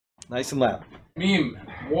Nice and loud. Meme,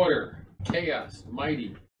 water, chaos,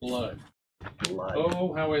 mighty, blood. Blood.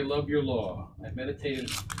 Oh, how I love your law. I meditated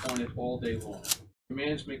on it all day long.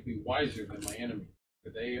 Commands make me wiser than my enemy,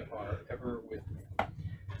 for they are ever with me.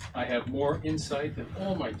 I have more insight than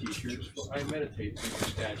all my teachers, for I meditate on your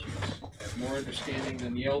statutes. I have more understanding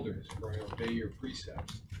than the elders, for I obey your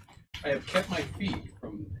precepts. I have kept my feet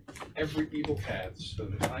from every evil path, so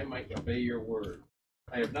that I might obey your word.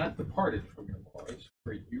 I have not departed from your laws,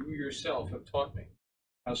 for you yourself have taught me.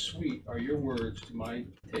 How sweet are your words to my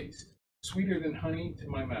taste, sweeter than honey to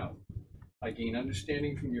my mouth. I gain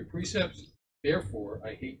understanding from your precepts, therefore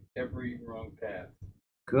I hate every wrong path.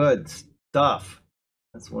 Good stuff.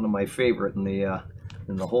 That's one of my favorite in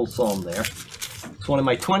the whole psalm there. It's one of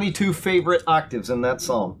my 22 favorite octaves in that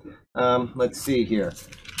psalm. Let's see here.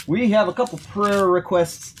 We have a couple prayer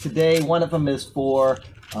requests today. One of them is for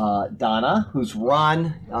Donna, who's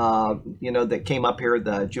Ron, that came up here,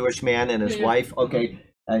 the Jewish man and his wife. Okay,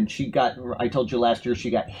 and she got, I told you last year, she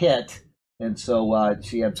got hit, and so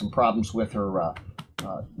she had some problems with her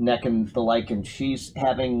neck and the like, and she's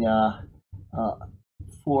having,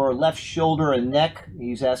 for left shoulder and neck,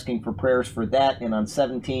 he's asking for prayers for that, and on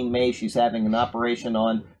 17 May, she's having an operation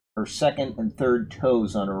on her second and third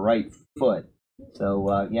toes on her right foot.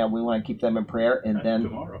 So, we want to keep them in prayer, and then...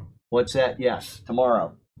 Tomorrow. What's that? Yes,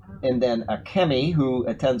 tomorrow. And then Kemi, who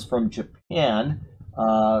attends from Japan,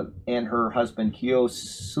 and her husband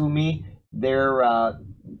Kiyosumi,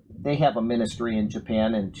 they have a ministry in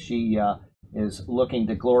Japan, and she is looking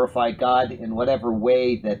to glorify God in whatever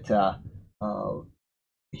way that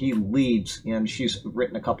he leads. And she's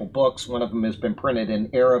written a couple books. One of them has been printed in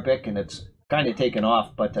Arabic, and it's kind of taken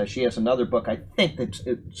off, but she has another book, I think, that's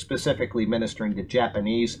specifically ministering to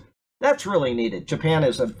Japanese. That's really needed. Japan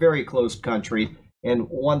is a very closed country, and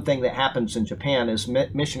one thing that happens in Japan is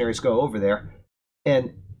missionaries go over there,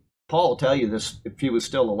 and Paul will tell you this if he was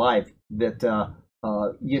still alive, that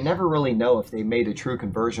you never really know if they made a true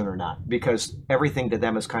conversion or not, because everything to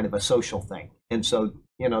them is kind of a social thing. And so,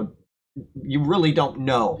 you really don't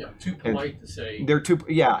know. Yeah, too polite to say. They're too,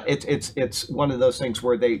 it's one of those things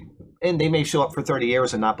where they may show up for 30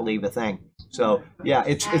 years and not believe a thing. So, yeah,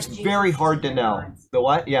 it's very hard to know. The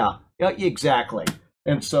what? Yeah, exactly.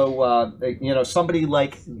 And so, somebody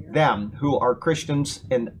like them who are Christians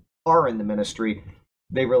and are in the ministry,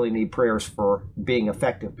 they really need prayers for being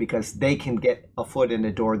effective, because they can get a foot in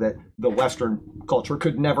the door that the Western culture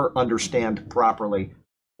could never understand properly.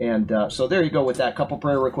 And so there you go with that couple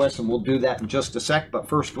prayer requests, and we'll do that in just a sec. But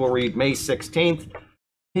first, we'll read May 16th.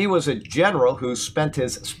 He was a general who spent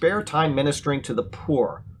his spare time ministering to the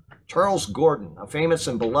poor. Charles Gordon, a famous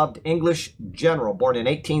and beloved English general born in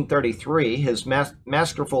 1833, his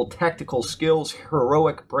masterful tactical skills,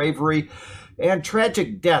 heroic bravery, and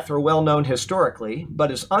tragic death are well known historically, but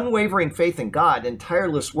his unwavering faith in God and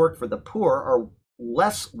tireless work for the poor are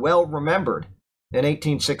less well remembered. In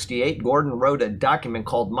 1868, Gordon wrote a document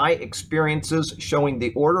called My Experiences, showing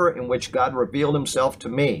the order in which God revealed himself to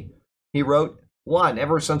me. He wrote, 1.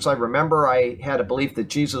 Ever since I remember, I had a belief that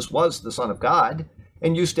Jesus was the Son of God,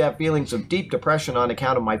 and used to have feelings of deep depression on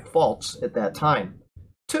account of my faults at that time.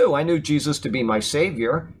 2. I knew Jesus to be my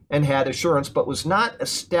Savior, and had assurance, but was not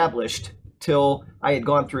established till I had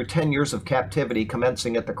gone through 10 years of captivity,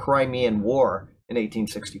 commencing at the Crimean War in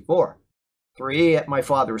 1864. 3. At my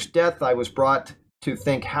father's death, I was brought to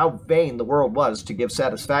think how vain the world was to give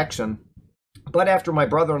satisfaction. But after my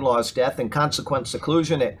brother-in-law's death and consequent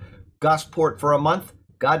seclusion at Gosport for a month,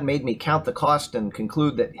 God made me count the cost and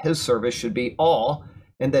conclude that his service should be all,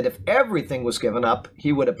 and that if everything was given up,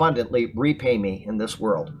 he would abundantly repay me in this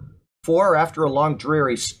world. 4. After a long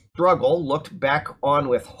dreary struggle, looked back on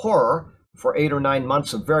with horror for 8 or 9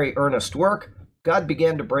 months of very earnest work, God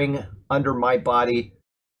began to bring under my body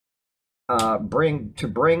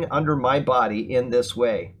under my body in this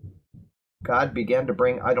way. God began to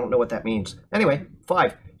bring, I don't know what that means. Anyway,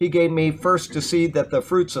 5, he gave me first to see that the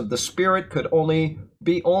fruits of the Spirit could only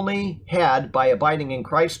be had by abiding in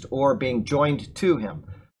Christ or being joined to him.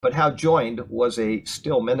 But how joined was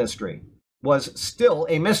still a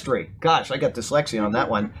mystery. Gosh, I got dyslexia on that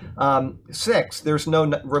one. 6, there's no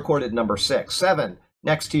recorded number 6. 7,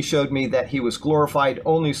 next he showed me that he was glorified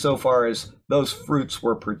only so far as those fruits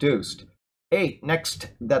were produced. 8,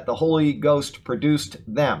 next that the Holy Ghost produced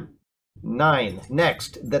them. 9,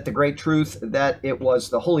 next that the great truth that it was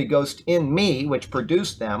the Holy Ghost in me which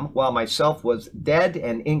produced them, while myself was dead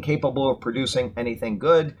and incapable of producing anything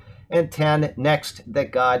good. And 10, next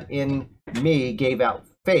that God in me gave out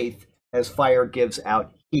faith as fire gives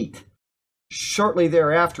out heat. Shortly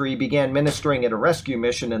thereafter, he began ministering at a rescue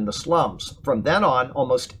mission in the slums. From then on,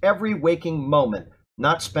 almost every waking moment,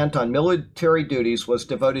 not spent on military duties, was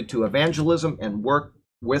devoted to evangelism and work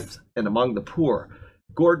with and among the poor.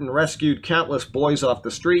 Gordon rescued countless boys off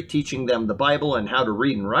the street, teaching them the Bible and how to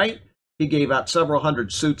read and write. He gave out several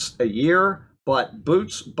hundred suits a year, bought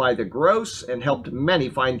boots by the gross, and helped many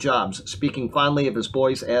find jobs, speaking fondly of his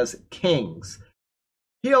boys as kings.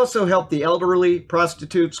 He also helped the elderly,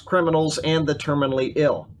 prostitutes, criminals, and the terminally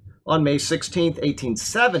ill. On May 16,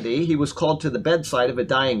 1870, he was called to the bedside of a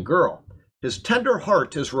dying girl. His tender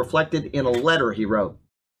heart is reflected in a letter he wrote.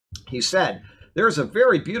 He said, "There is a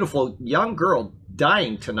very beautiful young girl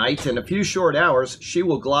dying tonight. In a few short hours, she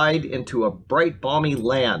will glide into a bright, balmy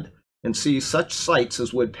land and see such sights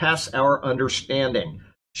as would pass our understanding.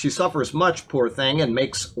 She suffers much, poor thing, and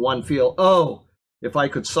makes one feel, oh, if I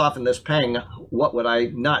could soften this pang, what would I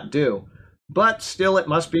not do? But still it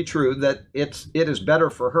must be true that it is better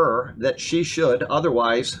for her that she should,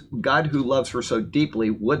 otherwise God who loves her so deeply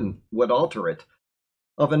would alter it."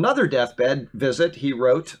 Of another deathbed visit, he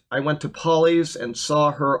wrote, "I went to Polly's and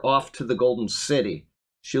saw her off to the Golden City.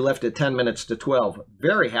 She left at 10 minutes to 12,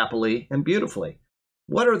 very happily and beautifully.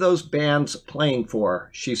 What are those bands playing for?"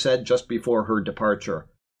 she said just before her departure.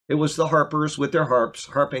 It was the harpers with their harps,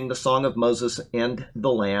 harping the song of Moses and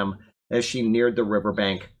the Lamb as she neared the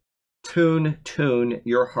riverbank. "Tune, tune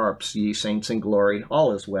your harps, ye saints in glory,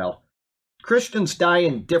 all is well." Christians die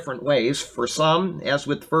in different ways. For some, as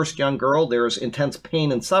with the first young girl, there is intense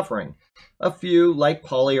pain and suffering. A few, like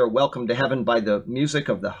Polly, are welcomed to heaven by the music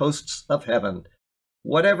of the hosts of heaven.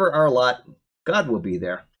 Whatever our lot, God will be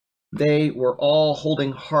there. They were all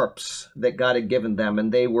holding harps that God had given them,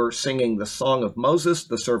 and they were singing the song of Moses,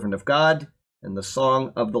 the servant of God, and the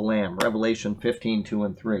song of the Lamb, Revelation 15:2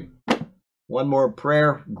 and 3. One more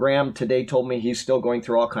prayer. Graham today told me he's still going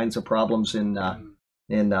through all kinds of problems in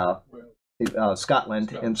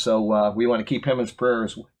Scotland, and so we want to keep him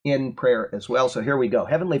in prayer as well. So here we go.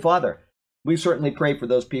 Heavenly Father, we certainly pray for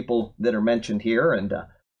those people that are mentioned here, and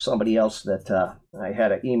somebody else that I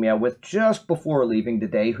had an email with just before leaving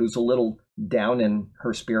today who's a little down in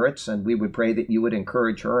her spirits, and we would pray that you would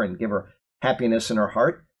encourage her and give her happiness in her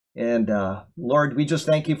heart. And Lord, we just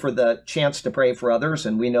thank you for the chance to pray for others,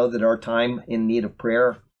 and we know that our time in need of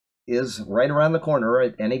prayer is right around the corner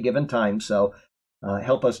at any given time. So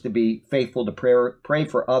help us to be faithful to pray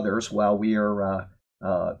for others while we are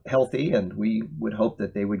healthy, and we would hope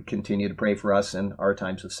that they would continue to pray for us in our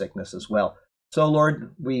times of sickness as well. So,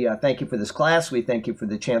 Lord, we thank you for this class. We thank you for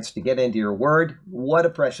the chance to get into your word. What a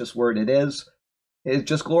precious word it is. It's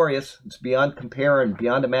just glorious. It's beyond compare and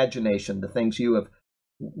beyond imagination, the things you have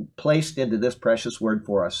placed into this precious word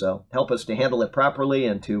for us. So help us to handle it properly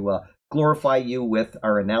and to glorify you with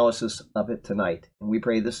our analysis of it tonight. And we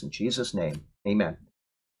pray this in Jesus' name. Amen.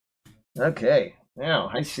 Okay, now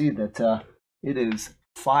I see that it is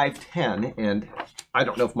 5:10, and I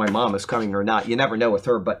don't know if my mom is coming or not. You never know with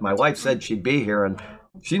her, but my wife said she'd be here, and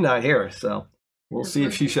she's not here, so we'll see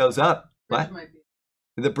if she shows up. What?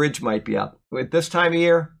 The bridge might be up. At this time of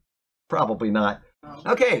year? Probably not.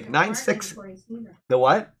 Okay, 9-6. The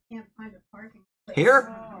what? Can't find a parking place.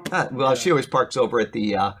 Here? Well, she always parks over at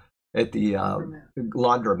the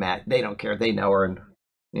laundromat. They don't care. They know her, and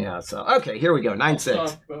yeah. So okay, here we go.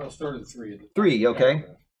 9-6. I'll start at 3. 3. Okay.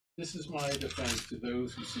 This is my defense to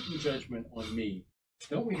those who sit in judgment on me.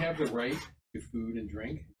 Don't we have the right to food and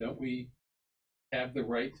drink? Don't we have the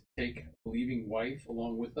right to take a believing wife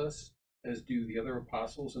along with us, as do the other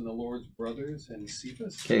apostles and the Lord's brothers and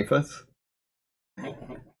Cephas? Cephas.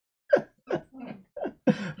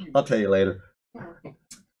 I'll tell you later.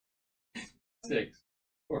 6.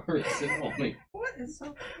 Or is it only? What is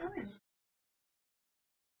so funny?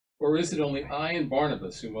 Or is it only I and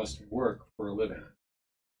Barnabas who must work for a living?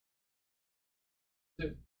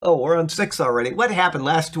 Oh, we're on 6 already. What happened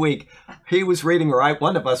last week? He was reading, or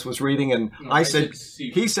one of us was reading, and No, I said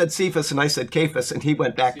Cephas. he said Cephas, and I said Cephas, and he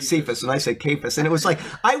went back Cephas. Cephas, and I said Cephas, and it was like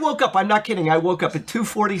I woke up. I'm not kidding. I woke up at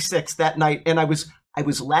 2:46 that night, and I was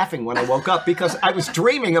laughing when I woke up because I was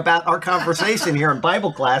dreaming about our conversation here in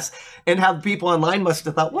Bible class and how the people online must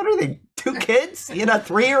have thought, what are they, 2 kids?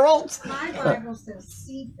 3-year-olds? My Bible says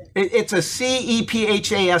Cephas. It's a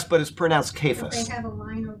Cephas, but it's pronounced But Cephas. they have a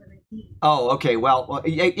line over the E. Oh, okay. Well,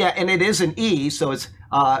 yeah, and it is an E, so it's,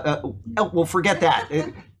 well, forget that.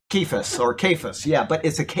 Cephas or Cephas, yeah, but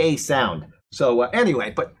it's a K sound. So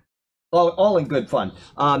anyway, but all in good fun.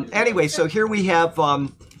 Anyway, so here we have,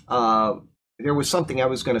 there was something I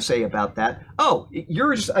was going to say about that. Oh,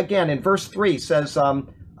 yours, again, in verse 3 says,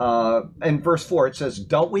 in verse 4, it says,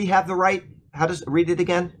 don't we have the right? How does read it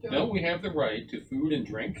again? Don't we have the right to food and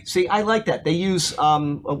drink? See, I like that. They use,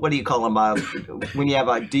 what do you call them, when you have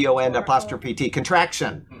a D-O-N apostrophe T,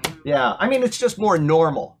 contraction. Yeah, I mean, it's just more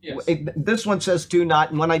normal. Yes. This one says do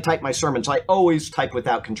not, and when I type my sermons, I always type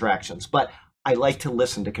without contractions, but I like to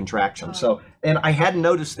listen to contractions. So, and I hadn't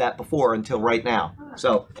noticed that before until right now.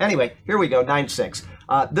 So anyway, here we go, 9:6.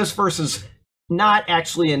 This verse is not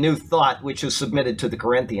actually a new thought which is submitted to the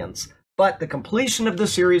Corinthians, but the completion of the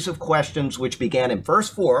series of questions which began in verse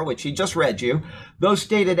 4, which he just read you. Though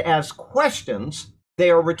stated as questions,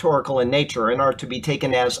 they are rhetorical in nature and are to be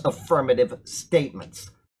taken as affirmative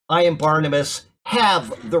statements. I and Barnabas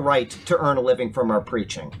have the right to earn a living from our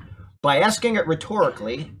preaching. By asking it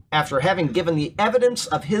rhetorically, after having given the evidence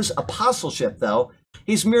of his apostleship, though,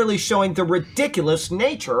 he's merely showing the ridiculous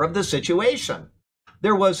nature of the situation.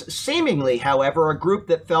 There was seemingly, however, a group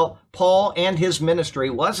that felt Paul and his ministry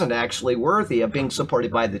wasn't actually worthy of being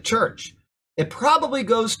supported by the church. It probably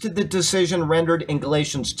goes to the decision rendered in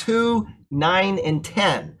Galatians 2, 9, and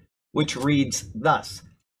 10, which reads thus: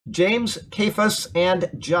 James, Cephas, and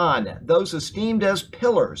John, those esteemed as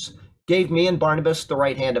pillars, gave me and Barnabas the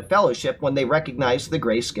right hand of fellowship when they recognized the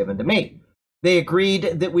grace given to me. They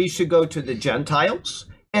agreed that we should go to the Gentiles,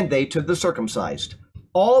 and they to the circumcised.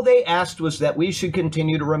 All they asked was that we should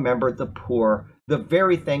continue to remember the poor, the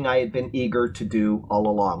very thing I had been eager to do all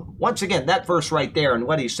along. Once again, that verse right there and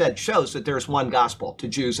what he said shows that there's one gospel to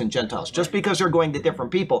Jews and Gentiles. Just because they're going to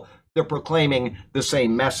different people, they're proclaiming the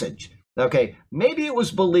same message. Okay, maybe it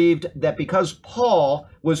was believed that because Paul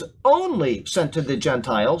was only sent to the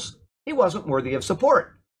Gentiles, he wasn't worthy of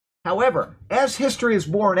support. However, as history has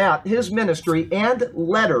borne out, his ministry and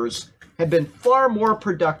letters have been far more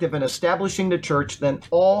productive in establishing the church than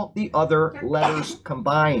all the other letters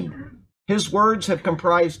combined. His words have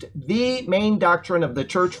comprised the main doctrine of the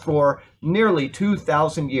church for nearly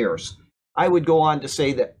 2,000 years. I would go on to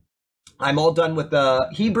say that I'm all done with the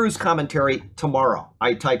Hebrews commentary tomorrow.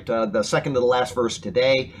 I typed the second to the last verse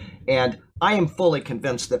today, and I am fully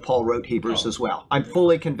convinced that Paul wrote Hebrews as well. I'm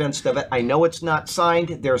fully convinced of it. I know it's not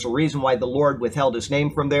signed. There's a reason why the Lord withheld his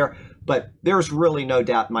name from there, but there's really no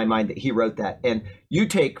doubt in my mind that he wrote that. And you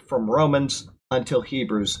take from Romans until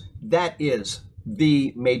Hebrews, that is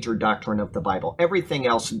the major doctrine of the Bible. Everything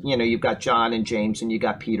else, you know, you've got John and James and you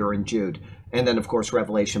got Peter and Jude, and then of course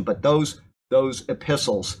Revelation, but those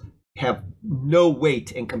epistles have no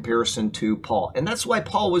weight in comparison to Paul. And that's why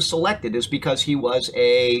Paul was selected, is because he was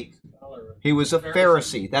a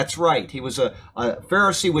Pharisee. That's right. He was a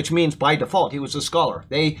Pharisee, which means by default he was a scholar.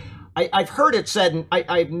 I've heard it said, and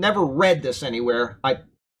I've never read this anywhere.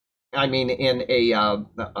 I mean, in a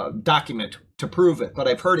document to prove it, but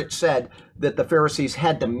I've heard it said that the Pharisees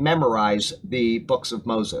had to memorize the books of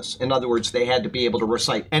Moses. In other words, they had to be able to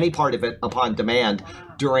recite any part of it upon demand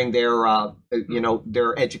during their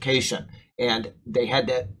education, and they had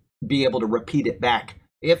to be able to repeat it back.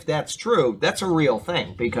 If that's true, that's a real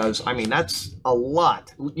thing, because I mean, that's a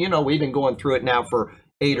lot. You know, we've been going through it now for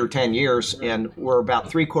 8 or 10 years, and we're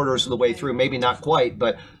about 3/4 of the way through, maybe not quite,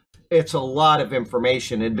 but it's a lot of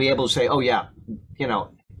information, and be able to say, oh yeah, you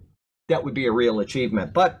know, that would be a real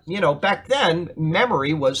achievement. But, you know, back then,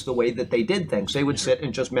 memory was the way that they did things. They would sit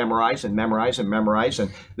and just memorize and memorize and memorize,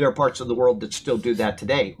 and there are parts of the world that still do that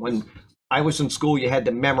today. When I was in school, you had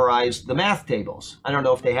to memorize the math tables. I don't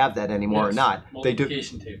know if they have that anymore or not. They do.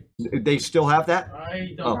 Multiplication table. They still have that?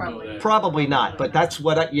 I don't know that. Probably not, but that's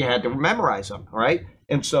what you had to memorize them, all right?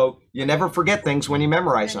 And so you never forget things when you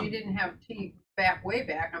memorize And them. you didn't have way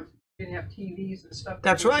back. You didn't have TVs and stuff.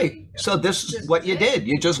 That's right. So this is what you did.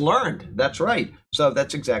 You just learned. That's right. So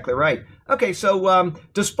that's exactly right. Okay, so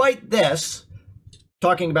despite this,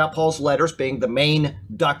 talking about Paul's letters being the main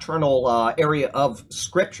doctrinal area of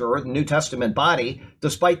Scripture, the New Testament body,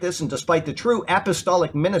 despite this and despite the true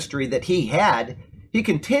apostolic ministry that he had, he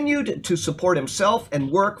continued to support himself and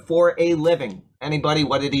work for a living. Anybody,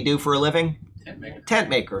 what did he do for a living? Tent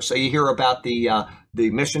maker. So you hear about the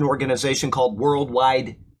mission organization called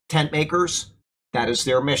Worldwide Tent Makers. That is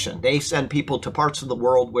their mission. They send people to parts of the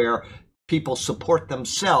world where people support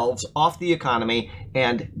themselves off the economy,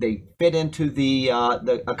 and they fit into the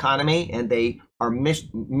economy, and they are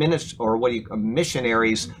missionaries,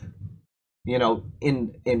 you know,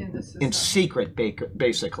 in secret,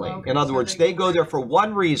 basically. Okay, in other so words, they they go there for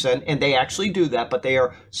one reason, and they actually do that, but they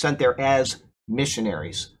are sent there as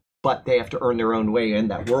missionaries. But they have to earn their own way in,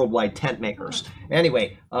 that Worldwide Tent Makers.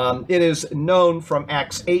 Anyway, it is known from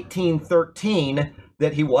Acts 18:13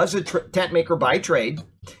 that he was a tent maker by trade.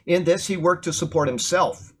 In this, he worked to support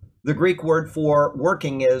himself. The Greek word for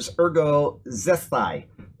working is ergozesthai,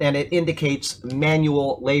 and it indicates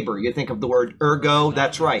manual labor. You think of the word ergo,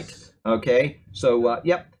 that's right. Okay, so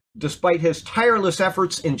yep. Despite his tireless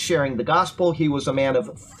efforts in sharing the gospel, he was a man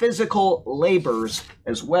of physical labors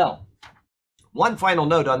as well. One final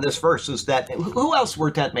note on this verse is that who else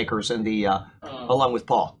were tent makers in the along with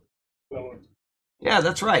Paul? Yeah,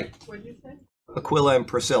 that's right. What'd you say? Aquila and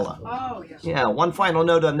Priscilla. Oh, yeah. Yeah, one final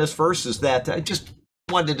note on this verse is that I just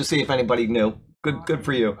wanted to see if anybody knew. Good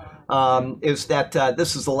for you. Is that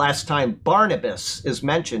this is the last time Barnabas is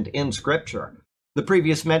mentioned in Scripture. The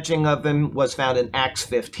previous mention of him was found in Acts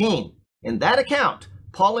 15. In that account,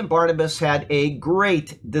 Paul and Barnabas had a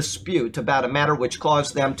great dispute about a matter which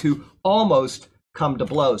caused them to almost come to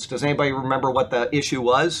blows. Does anybody remember what the issue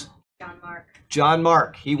was? John Mark. John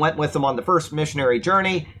Mark. He went with them on the first missionary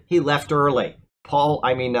journey. He left early. Paul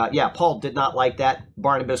did not like that.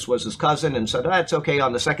 Barnabas was his cousin and said, that's okay.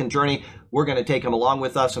 On the second journey, we're going to take him along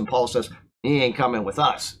with us. And Paul says, he ain't coming with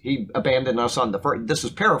us. He abandoned us on the first. This is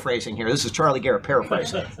paraphrasing here. This is Charlie Garrett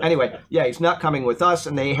paraphrasing. Anyway, yeah, he's not coming with us.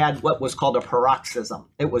 And they had what was called a paroxysm.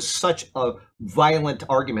 It was such a violent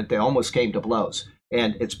argument, they almost came to blows.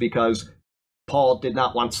 And it's because Paul did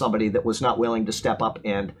not want somebody that was not willing to step up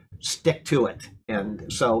and stick to it.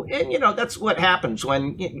 And so, that's what happens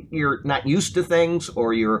when you're not used to things,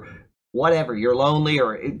 or you're lonely,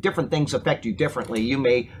 or different things affect you differently. You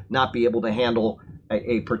may not be able to handle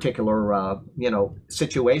a particular,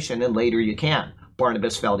 situation, and later you can.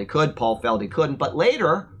 Barnabas felt he could, Paul felt he couldn't, but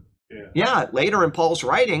later in Paul's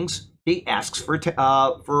writings, he asks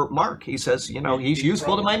for Mark. He says, he's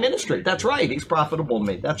useful to my ministry. That's right. He's profitable to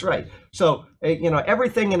me. That's right. So,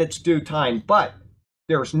 everything in its due time, but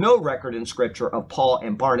there's no record in Scripture of Paul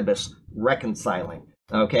and Barnabas reconciling.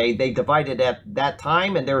 Okay, they divided at that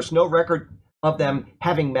time, and there's no record of them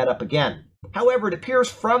having met up again. However, it appears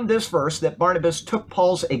from this verse that Barnabas took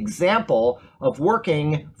Paul's example of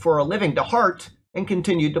working for a living to heart and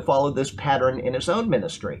continued to follow this pattern in his own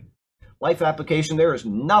ministry. Life application: there is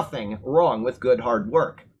nothing wrong with good hard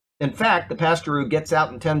work. In fact, the pastor who gets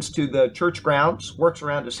out and tends to the church grounds, works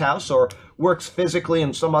around his house, or works physically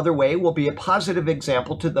in some other way will be a positive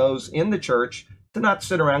example to those in the church to not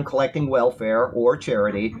sit around collecting welfare or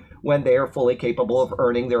charity when they are fully capable of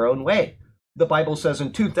earning their own way. The Bible says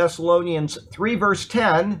in 2 Thessalonians 3 verse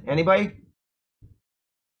 10, anybody?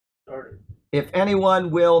 If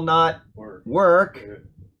anyone will not work,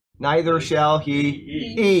 neither shall he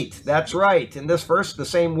eat. That's right. In this verse, the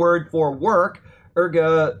same word for work,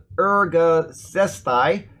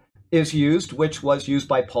 ergosestai, is used, which was used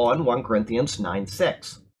by Paul in 1 Corinthians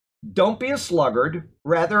 9:6. Don't be a sluggard.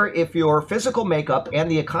 Rather, if your physical makeup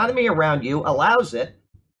and the economy around you allows it,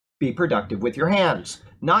 be productive with your hands,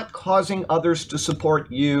 not causing others to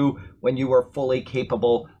support you when you are fully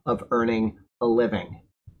capable of earning a living.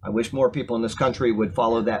 I wish more people in this country would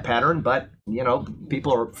follow that pattern, but,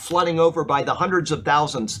 people are flooding over by the hundreds of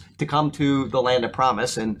thousands to come to the land of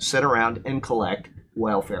promise and sit around and collect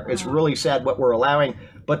welfare. It's really sad what we're allowing,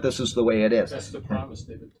 but this is the way it is. That's the promise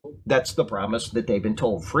they've been told. That's the promise that they've been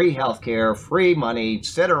told. Free healthcare, free money,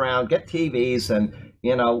 sit around, get TVs, and,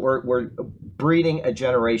 we're breeding a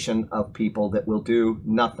generation of people that will do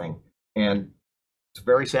nothing. And it's a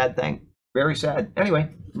very sad thing. Very sad. Anyway,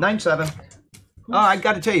 9-7. Oh, I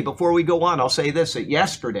got to tell you, before we go on, I'll say this.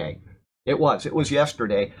 Yesterday, it was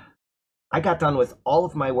yesterday, I got done with all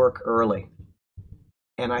of my work early.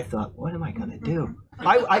 And I thought, what am I going to do?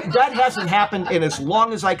 That hasn't happened in as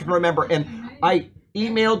long as I can remember. And I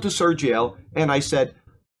emailed to Sergio, and I said,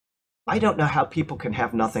 I don't know how people can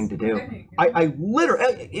have nothing to do. I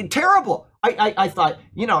literally, terrible. I thought,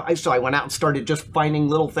 so I went out and started just finding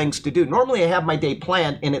little things to do. Normally I have my day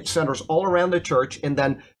planned and it centers all around the church. And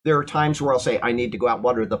then there are times where I'll say, I need to go out and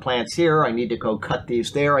water the plants here. I need to go cut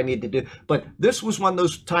these there. I need to do, but this was one of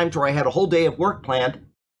those times where I had a whole day of work planned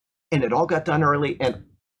and it all got done early. And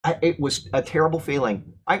it was a terrible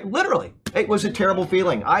feeling. It was a terrible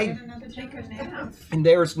feeling. And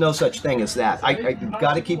there's no such thing as that. I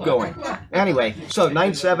got to keep going. Anyway, so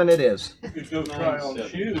 9-7 it is. You could go try on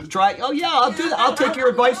shoes. Oh yeah, I'll do that. I'll take your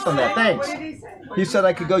advice on that. Thanks. What did he say? He said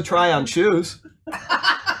I could go try on shoes.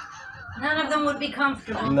 None of them would be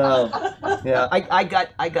comfortable. No. Yeah, I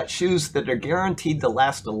got shoes that are guaranteed to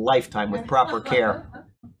last a lifetime with proper care.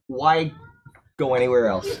 Why go anywhere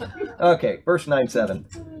else? Okay, verse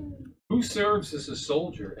 9-7. Who serves as a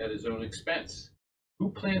soldier at his own expense? Who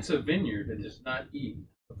plants a vineyard and does not eat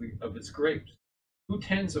of its grapes? Who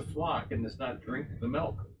tends a flock and does not drink the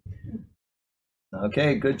milk?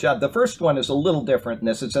 Okay, good job. The first one is a little different in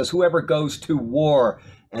this. It says, whoever goes to war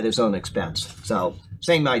at his own expense. So,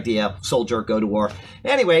 same idea, soldier, go to war.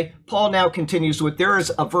 Anyway, Paul now continues with, there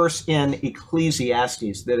is a verse in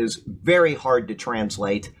Ecclesiastes that is very hard to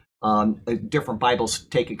translate. Different Bibles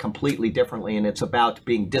take it completely differently, and it's about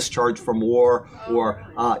being discharged from war, or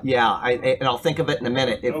and I'll think of it in a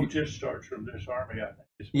minute. No discharge from this army, I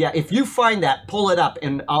think. Yeah, if you find that, pull it up,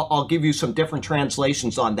 and I'll give you some different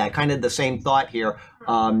translations on that. Kind of the same thought here.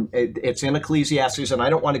 It's in Ecclesiastes, and I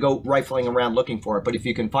don't want to go rifling around looking for it, but if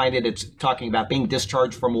you can find it, it's talking about being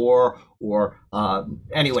discharged from war, or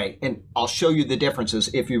anyway, and I'll show you the differences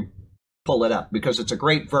if you pull it up, because it's a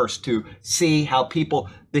great verse to see how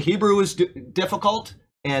the Hebrew is difficult,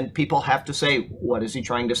 and people have to say, what is he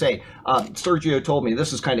trying to say? Sergio told me,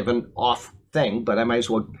 this is kind of an off thing, but I might as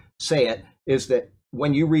well say it, is that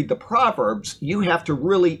when you read the Proverbs, you have to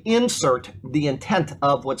really insert the intent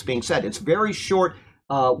of what's being said. It's very short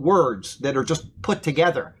words that are just put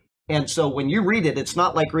together. And so when you read it, it's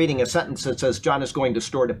not like reading a sentence that says, John is going to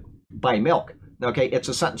store to buy milk. Okay, it's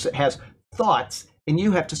a sentence that has thoughts, and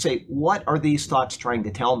you have to say, what are these thoughts trying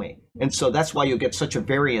to tell me? And so that's why you get such a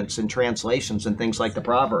variance in translations and things like the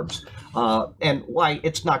Proverbs, and why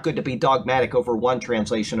it's not good to be dogmatic over one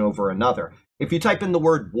translation over another. If you type in the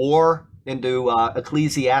word war into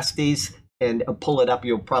Ecclesiastes and pull it up,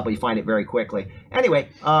 you'll probably find it very quickly. Anyway,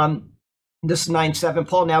 this is 9:7.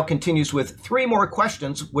 Paul now continues with 3 more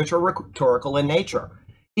questions, which are rhetorical in nature.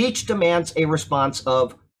 Each demands a response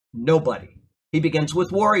of nobody. He begins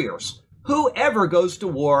with warriors. Who ever goes to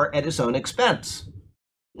war at his own expense?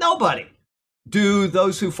 Nobody. Do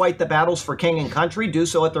those who fight the battles for king and country do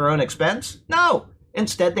so at their own expense? No.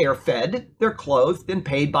 Instead, they are fed, they're clothed, and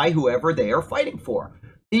paid by whoever they are fighting for.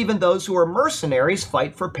 Even those who are mercenaries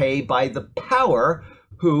fight for pay by the power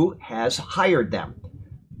who has hired them.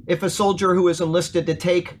 If a soldier who is enlisted to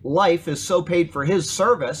take life is so paid for his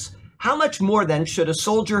service, how much more then should a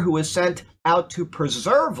soldier who is sent out to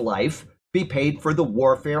preserve life be paid for the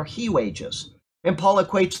warfare he wages? And Paul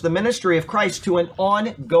equates the ministry of Christ to an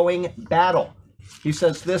ongoing battle. He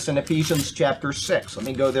says this in Ephesians chapter 6. Let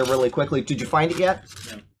me go there really quickly. Did you find it yet?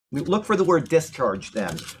 Yeah. Look for the word discharge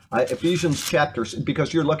then. Ephesians chapter,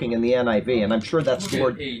 because you're looking in the NIV, and I'm sure that's the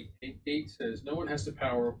word. 8 says, no one has the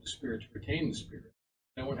power of the Spirit to retain the Spirit.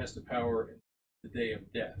 No one has the power in the day of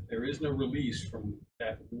death. There is no release from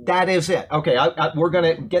that war. That is it. Okay, we're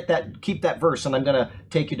going to keep that verse, and I'm going to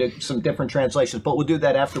take you to some different translations, but we'll do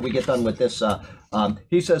that after we get done with this.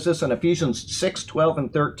 He says this in Ephesians 6, 12,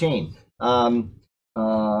 and 13.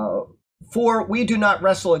 For we do not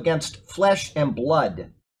wrestle against flesh and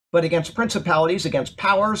blood, but against principalities, against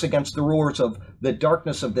powers, against the rulers of the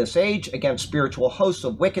darkness of this age, against spiritual hosts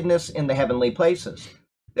of wickedness in the heavenly places.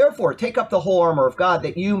 Therefore, take up the whole armor of God,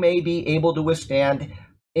 that you may be able to withstand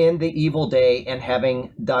in the evil day, and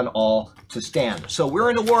having done all to stand. So we're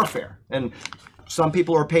in a warfare, and some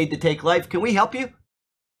people are paid to take life. Can we help you?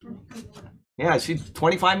 Yeah, she's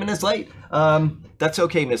 25 minutes late. That's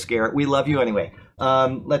okay, Miss Garrett. We love you anyway.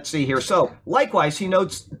 Let's see here. So, likewise, he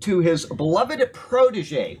notes to his beloved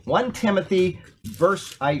protege, 1 Timothy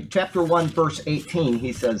chapter 1, verse 18,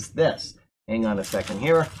 he says this. Hang on a second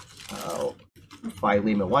here.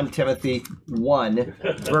 Philemon, 1 Timothy 1,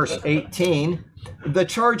 verse 18. The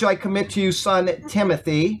charge I commit to you, son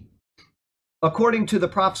Timothy, according to the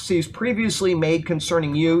prophecies previously made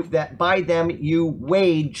concerning you, that by them you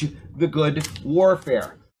wage the good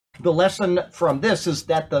warfare. The lesson from this is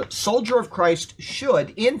that the soldier of Christ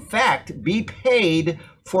should, in fact, be paid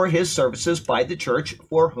for his services by the church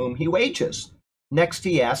for whom he wages. Next,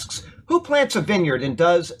 he asks, who plants a vineyard and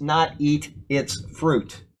does not eat its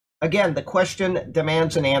fruit? Again, the question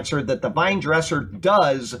demands an answer that the vine dresser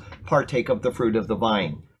does partake of the fruit of the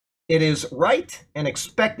vine. It is right and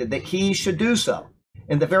expected that he should do so.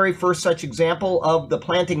 In the very first such example of the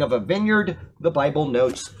planting of a vineyard, the Bible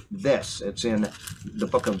notes this. It's in the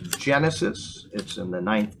book of Genesis. It's in the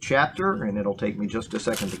 9th chapter, and it'll take me just a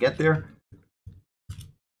second to get there.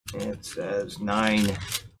 It says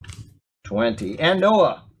 9:20. And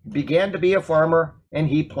Noah began to be a farmer, and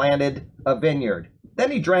he planted a vineyard. Then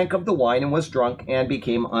he drank of the wine and was drunk and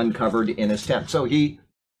became uncovered in his tent. So he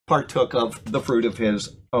partook of the fruit of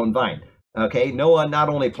his own vine. Okay, Noah not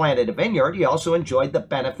only planted a vineyard, he also enjoyed the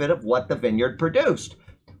benefit of what the vineyard produced.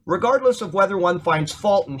 Regardless of whether one finds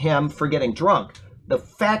fault in him for getting drunk, the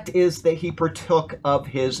fact is that he partook of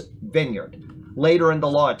his vineyard. Later in the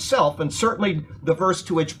law itself, and certainly the verse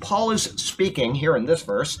to which Paul is speaking here in this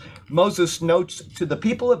verse, Moses notes to the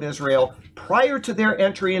people of Israel prior to their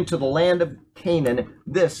entry into the land of Canaan,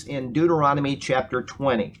 this in Deuteronomy chapter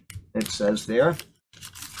 20. It says there,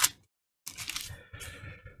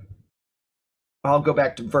 I'll go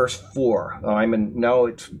back to verse 4.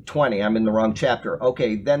 It's 20. I'm in the wrong chapter.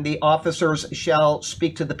 Okay, then the officers shall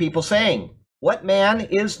speak to the people, saying, what man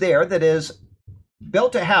is there that is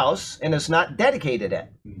built a house and has not dedicated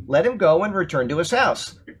it? Let him go and return to his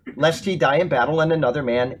house, lest he die in battle and another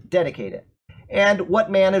man dedicate it. And what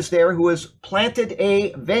man is there who has planted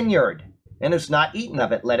a vineyard and has not eaten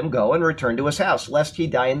of it, let him go and return to his house, lest he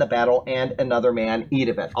die in the battle and another man eat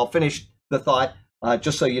of it. I'll finish the thought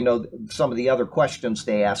just so you know some of the other questions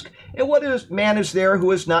they ask. And what man is there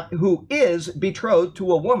who is betrothed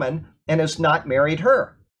to a woman and has not married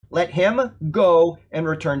her? Let him go and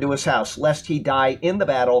return to his house, lest he die in the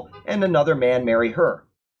battle and another man marry her.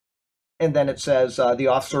 And then it says, the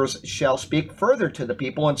officers shall speak further to the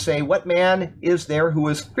people and say, what man is there who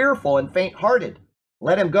is fearful and faint-hearted?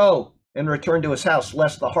 Let him go and return to his house,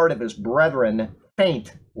 lest the heart of his brethren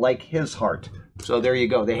faint like his heart. So there you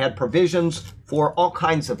go. They had provisions for all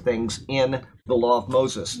kinds of things in the law of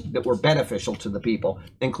Moses that were beneficial to the people,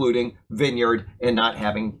 including vineyard and not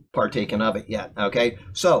having partaken of it yet. Okay,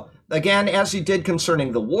 so again, as he did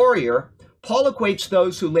concerning the warrior, Paul equates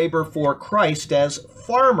those who labor for Christ as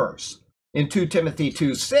farmers. In 2 Timothy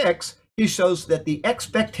 2:6, he shows that the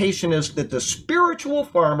expectation is that the spiritual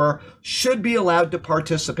farmer should be allowed to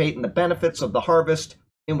participate in the benefits of the harvest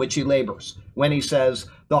in which he labors, when he says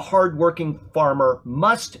the hardworking farmer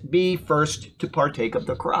must be first to partake of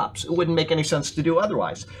the crops. It wouldn't make any sense to do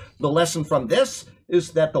otherwise. The lesson from this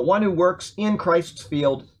is that the one who works in Christ's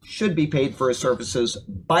field should be paid for his services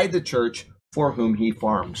by the church for whom he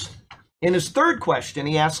farms. In his third question,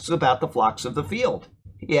 he asks about the flocks of the field.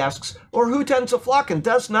 He asks, or who tends a flock and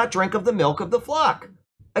does not drink of the milk of the flock?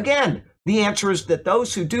 Again, the answer is that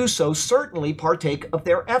those who do so certainly partake of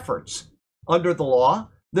their efforts. Under the law,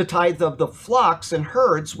 the tithe of the flocks and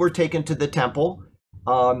herds were taken to the temple,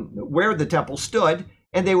 where the temple stood,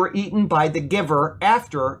 and they were eaten by the giver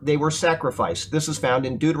after they were sacrificed. This is found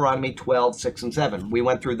in Deuteronomy 12:6 and 7. We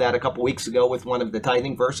went through that a couple weeks ago with one of the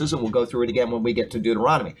tithing verses, and we'll go through it again when we get to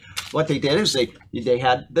Deuteronomy. What they did is they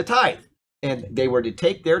had the tithe, and they were to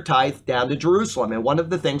take their tithe down to Jerusalem. And one of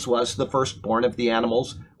the things was the firstborn of the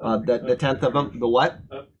animals, the tenth of them, the what?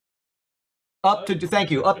 Up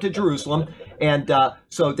to Jerusalem. And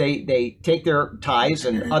so they take their tithes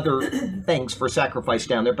and other things for sacrifice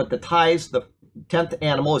down there. But the tithes, the 10th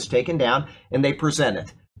animal is taken down and they present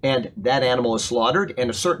it. And that animal is slaughtered, and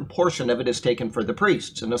a certain portion of it is taken for the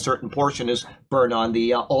priests, and a certain portion is burned on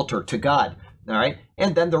the altar to God. All right.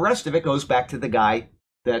 And then the rest of it goes back to the guy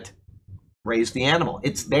that raised the animal.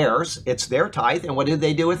 It's theirs. It's their tithe. And what do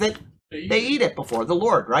they do with it? They eat it before the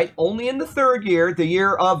Lord, right? Only in the third year, the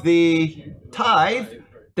year of the tithe,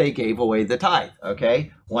 they gave away the tithe,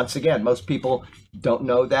 okay? Once again, most people don't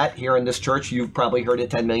know that. Here in this church, you've probably heard it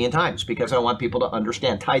 10 million times, because I want people to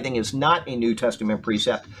understand tithing is not a New Testament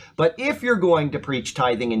precept. But if you're going to preach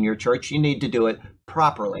tithing in your church, you need to do it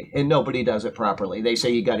properly, and nobody does it properly. They say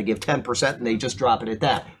you got to give 10%, and they just drop it at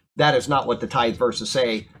that. That is not what the tithe verses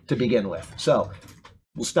say to begin with. So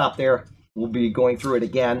we'll stop there. We'll be going through it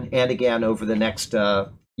again and again over the next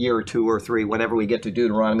year or two or three, whenever we get to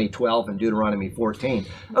Deuteronomy 12 and Deuteronomy 14.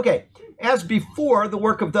 Okay, as before, the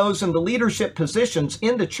work of those in the leadership positions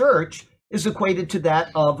in the church is equated to that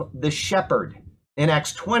of the shepherd. In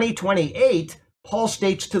Acts 20:28, Paul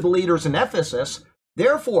states to the leaders in Ephesus,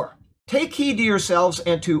 therefore, take heed to yourselves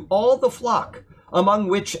and to all the flock, among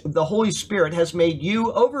which the Holy Spirit has made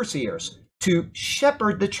you overseers, to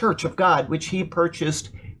shepherd the church of God, which he purchased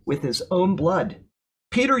with his own blood.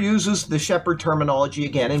 Peter uses the shepherd terminology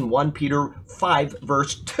again in 1 Peter 5,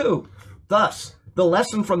 verse 2. Thus, the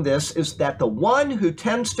lesson from this is that the one who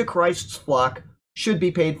tends to Christ's flock should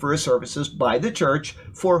be paid for his services by the church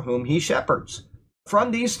for whom he shepherds.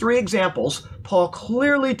 From these three examples, Paul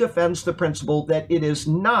clearly defends the principle that it is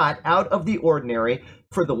not out of the ordinary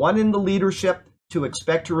for the one in the leadership to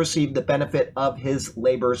expect to receive the benefit of his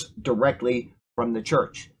labors directly from the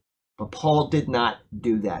church. But Paul did not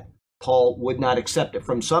do that. Paul would not accept it.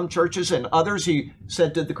 From some churches and others, he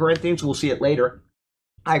said to the Corinthians, we'll see it later,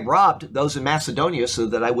 I robbed those in Macedonia so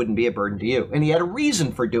that I wouldn't be a burden to you. And he had a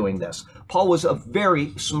reason for doing this. Paul was a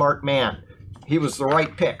very smart man. He was the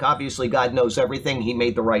right pick. Obviously, God knows everything. He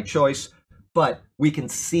made the right choice. But we can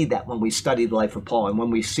see that when we study the life of Paul and when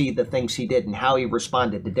we see the things he did and how he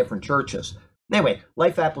responded to different churches. Anyway,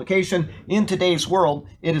 life application. In today's world,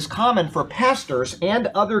 it is common for pastors and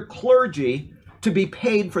other clergy to be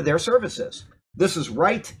paid for their services. This is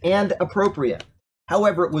right and appropriate.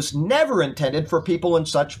 However, it was never intended for people in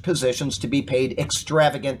such positions to be paid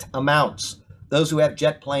extravagant amounts. Those who have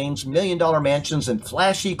jet planes, million-dollar mansions, and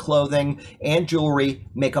flashy clothing and jewelry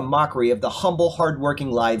make a mockery of the humble, hardworking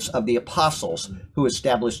lives of the apostles who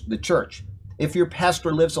established the church. If your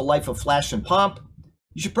pastor lives a life of flash and pomp,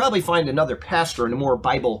 you should probably find another pastor in a more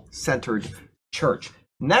Bible-centered church.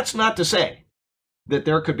 And that's not to say that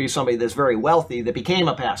there could be somebody that's very wealthy that became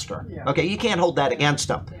a pastor. Yeah. Okay, you can't hold that against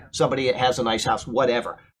them. Yeah. Somebody that has a nice house,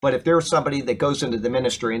 whatever. But if there's somebody that goes into the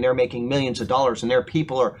ministry and they're making millions of dollars and they're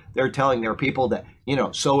telling their people that,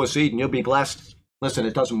 sow a seed and you'll be blessed. Listen,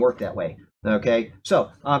 it doesn't work that way. Okay, so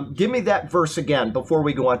give me that verse again before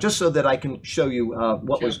we go on, just so that I can show you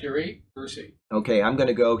what was. Chapter 8, verse 8. Okay, I'm going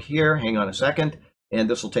to go here. Hang on a second, and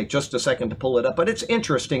this will take just a second to pull it up. But it's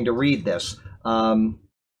interesting to read this.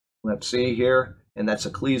 Let's see here, and that's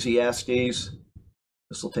Ecclesiastes.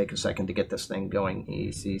 This will take a second to get this thing going.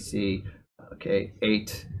 ECC. Okay,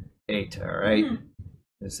 8. All right.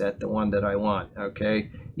 Is that the one that I want?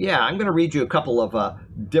 Okay. Yeah, I'm going to read you a couple of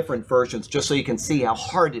different versions just so you can see how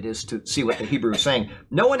hard it is to see what the Hebrew is saying.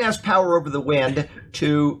 No one has power over the wind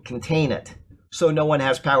to contain it, so no one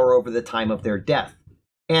has power over the time of their death.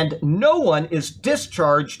 And no one is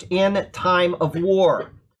discharged in time of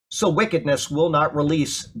war, so wickedness will not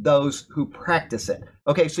release those who practice it.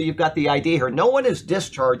 Okay, so you've got the idea here. No one is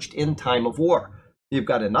discharged in time of war. You've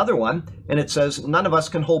got another one, and it says, none of us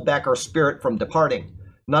can hold back our spirit from departing.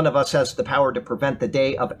 None of us has the power to prevent the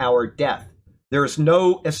day of our death. There is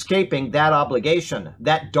no escaping that obligation,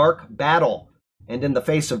 that dark battle. And in the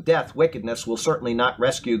face of death, wickedness will certainly not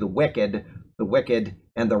rescue the wicked,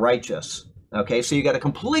 and the righteous. Okay, so you got a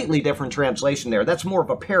completely different translation there. That's more of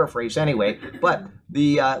a paraphrase anyway, but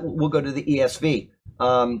we'll go to the ESV.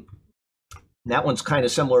 That one's kind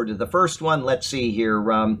of similar to the first one. Let's see here.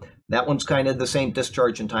 That one's kind of the same,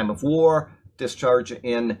 discharge in time of war, discharge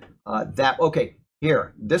in that. Okay.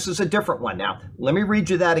 Here, this is a different one. Now, let me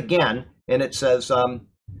read you that again. And it says,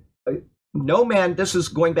 no man, this is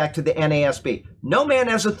going back to the NASB, no man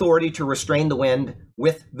has authority to restrain the wind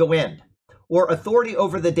with the wind, or authority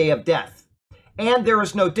over the day of death. And there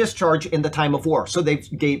is no discharge in the time of war. So they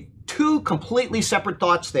gave two completely separate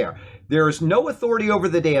thoughts there. There is no authority over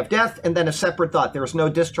the day of death, and then a separate thought. There is no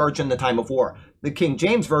discharge in the time of war. The King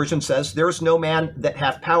James Version says, there is no man that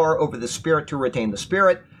hath power over the spirit to retain the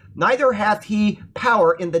spirit, neither hath he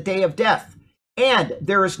power in the day of death, and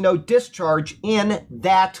there is no discharge in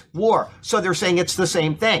that war. So they're saying it's the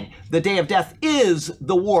same thing. The day of death is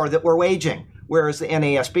the war that we're waging, whereas the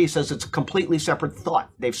NASB says it's a completely separate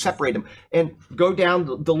thought. They've separated them. And go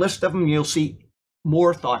down the list of them, you'll see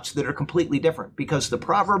more thoughts that are completely different, because the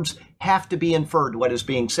Proverbs have to be inferred what is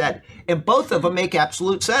being said. And both of them make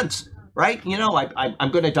absolute sense, right?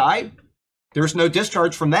 I'm going to die. There's no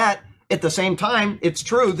discharge from that. At the same time, it's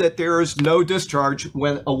true that there is no discharge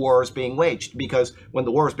when a war is being waged, because when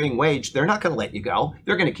the war is being waged, they're not going to let you go.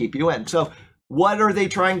 They're going to keep you in. So what are they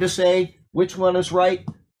trying to say? Which one is right?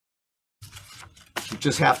 You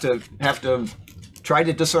just have to try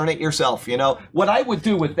to discern it yourself. What I would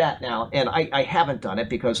do with that now, and I haven't done it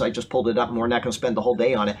because I just pulled it up and we're not going to spend the whole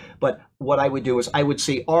day on it. But what I would do is I would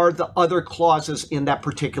see, are the other clauses in that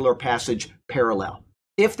particular passage parallel?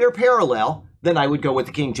 If they're parallel, then I would go with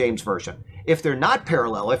the King James Version. If they're not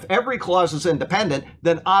parallel, if every clause is independent,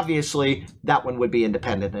 then obviously that one would be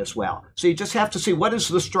independent as well. So you just have to see what is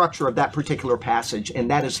the structure of that particular passage,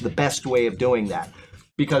 and that is the best way of doing that.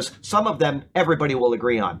 Because some of them everybody will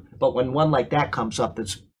agree on, but when one like that comes up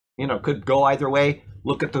that's, could go either way,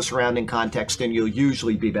 look at the surrounding context and you'll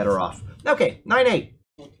usually be better off. Okay, 9-8.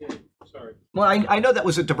 Okay, sorry. Well, I know that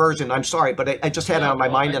was a diversion. I'm sorry, but I just had it on my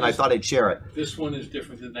mind and I thought I'd share it. This one is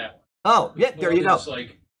different than that one. Oh, yeah, there you go. It's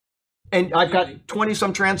like, And I've got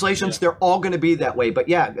 20-some translations. They're all going to be that way. But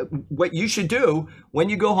yeah, what you should do when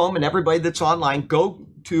you go home, and everybody that's online, go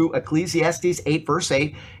to Ecclesiastes 8, verse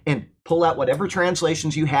 8, and pull out whatever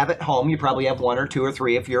translations you have at home. You probably have 1 or 2 or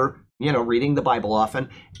 3 if you're, reading the Bible often,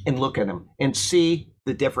 and look at them and see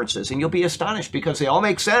the differences. And you'll be astonished because they all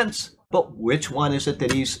make sense. But which one is it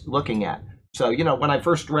that he's looking at? So, when I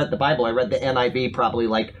first read the Bible, I read the NIV probably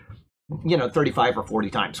 35 or 40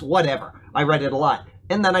 times, whatever. I read it a lot.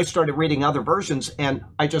 And then I started reading other versions and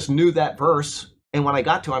I just knew that verse. And when I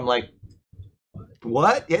got to it, I'm like,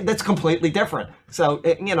 what? Yeah, that's completely different. So,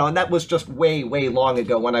 and that was just way, way long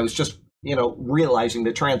ago when I was just, realizing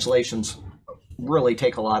the translations really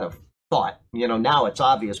take a lot of thought. Now it's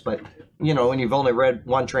obvious, but, when you've only read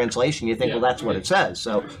one translation, you think, well, that's what it says.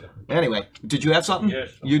 So anyway, did you have something?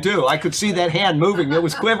 Yes. You do. I could see that hand moving. It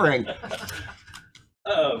was quivering.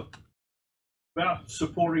 About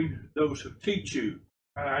supporting those who teach you.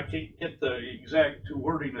 I can't get the exact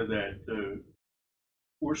wording of that.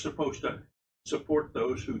 We're supposed to support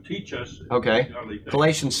those who teach us. Okay.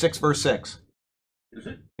 Galatians 6, verse 6. Is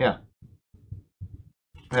it? Yeah.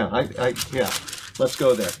 Yeah. Yeah. Let's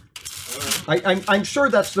go there. I'm sure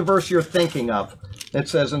that's the verse you're thinking of. It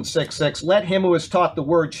says in 6:6, let him who is taught the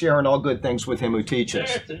word share in all good things with him who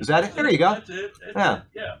teaches. Is that it? There you go. That's it. Yeah.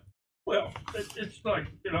 Yeah. Well, it's like,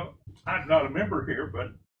 I'm not a member here, but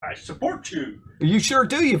I support you. You sure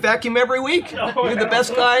do. You vacuum every week. Oh, You're the yeah.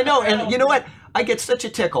 best guy I know. And you know what? I get such a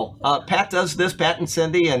tickle. Pat does this, Pat and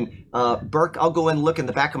Cindy, and Burke, I'll go and look in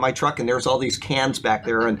the back of my truck, and there's all these cans back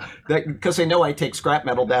there. And because they know I take scrap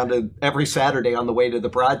metal down to every Saturday on the way to the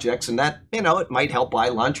projects, and that, it might help buy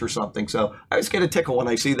lunch or something. So I always get a tickle when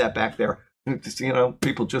I see that back there. Just,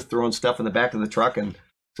 people just throwing stuff in the back of the truck. And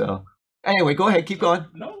so anyway, go ahead. Keep going.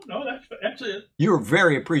 No, that's it. You're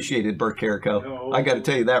very appreciated, Bert Carrico. No. I got to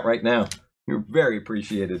tell you that right now. You're very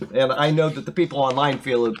appreciated. And I know that the people online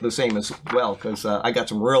feel the same as well, because I got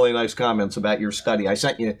some really nice comments about your study. I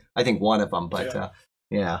sent you, I think, one of them, but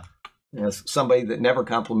yeah. Yes, somebody that never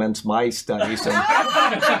compliments my studies. And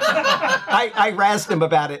I razzed him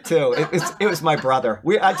about it, too. It was my brother.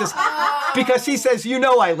 Because he says,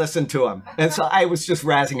 I listen to him. And so I was just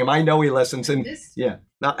razzing him. I know he listens. And yeah.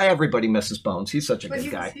 Now, everybody misses Bones. He's such a But good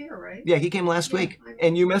he guy. was here, right? Yeah, he came last week, I know.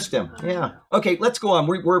 and you missed him. Yeah. Okay, let's go on.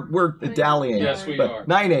 We're dallying. Yes, we But are.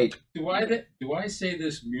 9-8. Do I say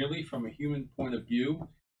this merely from a human point of view?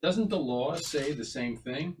 Doesn't the law say the same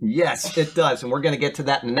thing? Yes, it does, and we're going to get to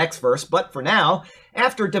that in the next verse. But for now,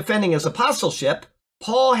 after defending his apostleship,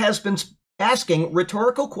 Paul has been asking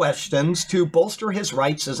rhetorical questions to bolster his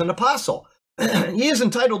rights as an apostle. He is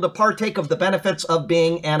entitled to partake of the benefits of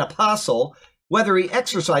being an apostle, whether he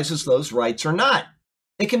exercises those rights or not.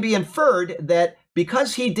 It can be inferred that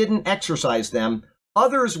because he didn't exercise them,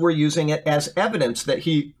 others were using it as evidence that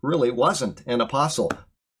he really wasn't an apostle.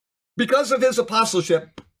 Because of his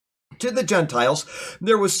apostleship to the Gentiles,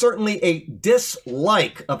 there was certainly a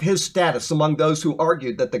dislike of his status among those who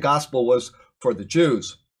argued that the gospel was for the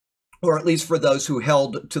Jews, or at least for those who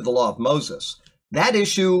held to the law of Moses. That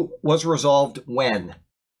issue was resolved when?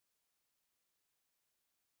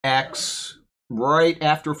 Acts, right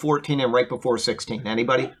after 14 and right before 16.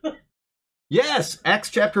 Anybody? Yes, Acts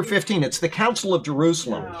chapter 15. It's the Council of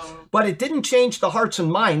Jerusalem. No. But it didn't change the hearts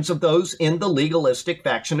and minds of those in the legalistic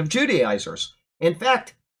faction of Judaizers. In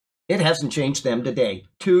fact, it hasn't changed them today,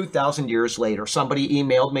 2,000 years later. Somebody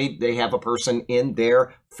emailed me. They have a person in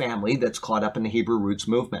their family that's caught up in the Hebrew roots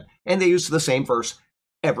movement. And they use the same verse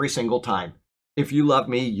every single time. If you love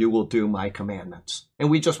me, you will do my commandments. And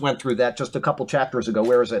we just went through that just a couple chapters ago.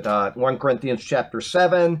 Where is it? 1 Corinthians chapter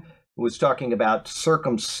 7 was talking about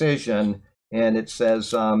circumcision. And it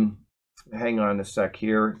says, hang on a sec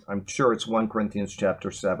here. I'm sure it's 1 Corinthians chapter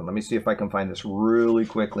 7. Let me see if I can find this really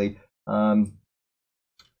quickly. Maybe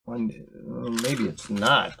it's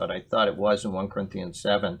not, but I thought it was in 1 Corinthians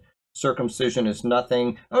 7. Circumcision is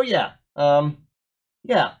nothing. Oh, yeah.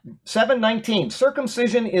 7:19.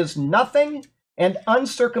 Circumcision is nothing, and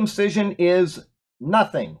uncircumcision is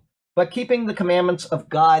nothing. But keeping the commandments of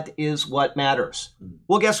God is what matters.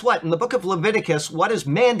 Well, guess what? In the book of Leviticus, what is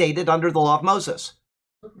mandated under the law of Moses?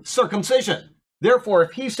 Circumcision. Therefore,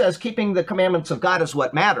 if he says keeping the commandments of God is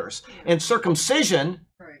what matters, and circumcision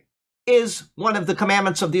Right. is one of the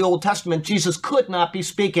commandments of the Old Testament, Jesus could not be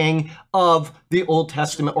speaking of the Old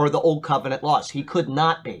Testament or the Old Covenant laws. He could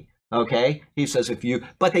not be. Okay? He says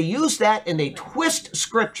but they use that and they twist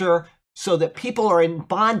scripture so that people are in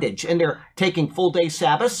bondage and they're taking full day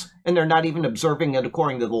Sabbaths and they're not even observing it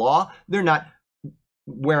according to the law. They're not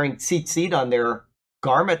wearing tzitzit on their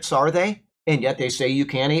garments, are they? And yet they say you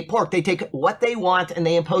can't eat pork. They take what they want and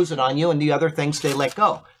they impose it on you, and the other things they let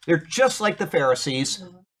go. They're just like the Pharisees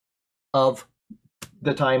of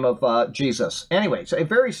the time of Jesus. Anyway, so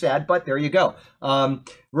very sad, but there you go.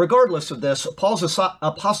 Regardless of this, Paul's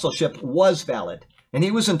apostleship was valid, and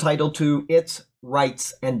he was entitled to its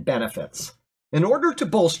rights and benefits. In order to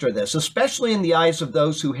bolster this, especially in the eyes of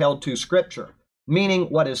those who held to Scripture, meaning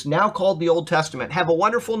what is now called the Old Testament, have a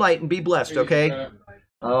wonderful night and be blessed, okay?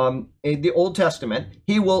 In the Old Testament,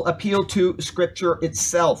 he will appeal to Scripture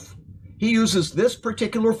itself. He uses this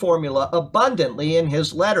particular formula abundantly in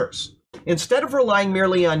his letters. Instead of relying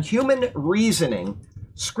merely on human reasoning,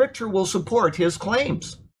 Scripture will support his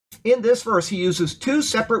claims. In this verse, he uses two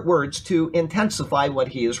separate words to intensify what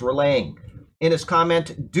he is relaying. In his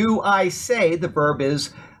comment, do I say, the verb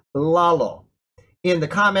is lalo. In the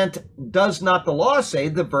comment, does not the law say,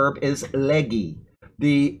 the verb is legi.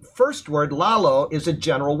 The first word, lalo, is a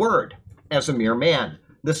general word, as a mere man.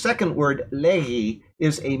 The second word, legi,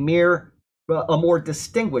 is a more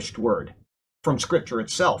distinguished word from Scripture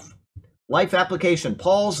itself. Life application.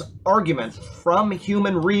 Paul's argument from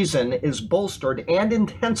human reason is bolstered and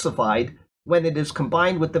intensified when it is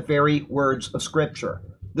combined with the very words of Scripture.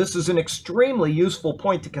 This is an extremely useful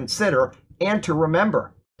point to consider and to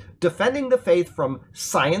remember. Defending the faith from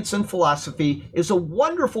science and philosophy is a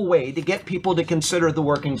wonderful way to get people to consider the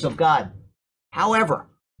workings of God. However,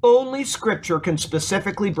 Only Scripture can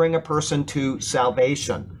specifically bring a person to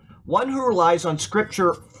salvation. One who relies on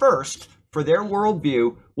Scripture first for their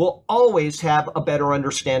worldview will always have a better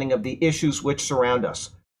understanding of the issues which surround us,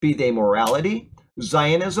 be they morality,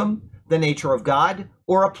 Zionism, the nature of God,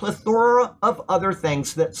 or a plethora of other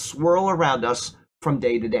things that swirl around us from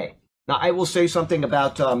day to day. Now, I will say something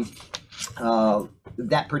about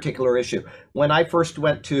that particular issue. When I first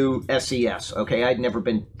went to SES, okay, I'd never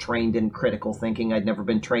been trained in critical thinking. I'd never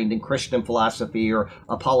been trained in Christian philosophy or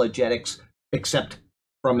apologetics, except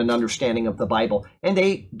from an understanding of the Bible. And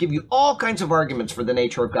they give you all kinds of arguments for the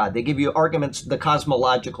nature of God. They give you arguments, the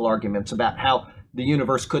cosmological arguments about how the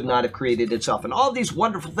universe could not have created itself, and all these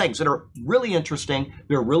wonderful things that are really interesting,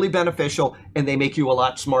 they're really beneficial, and they make you a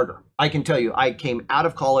lot smarter. I can tell you, I came out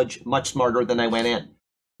of college much smarter than I went in.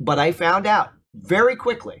 But I found out very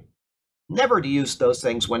quickly never to use those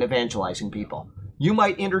things when evangelizing people. You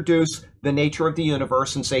might introduce the nature of the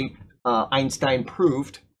universe and say Einstein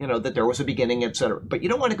proved, that there was a beginning, etc. But you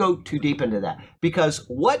don't want to go too deep into that, because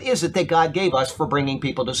what is it that God gave us for bringing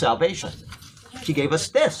people to salvation? He gave us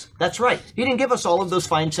this. That's right. He didn't give us all of those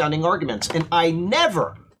fine-sounding arguments. And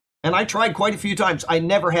I tried quite a few times, I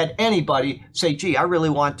never had anybody say, gee, I really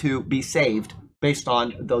want to be saved based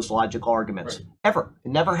on those logical arguments. Right. Ever. It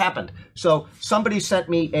never happened. So somebody sent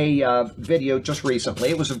me a video just recently.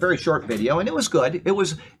 It was a very short video, and it was good. It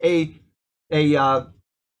was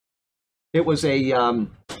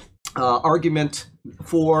argument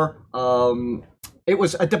for, it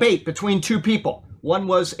was a debate between two people. One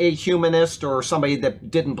was a humanist, or somebody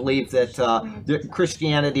that didn't believe that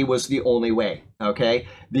Christianity was the only way, okay?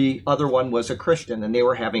 The other one was a Christian, and they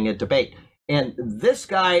were having a debate. And this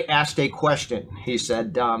guy asked a question. He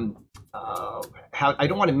said, I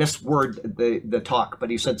don't want to misword the talk,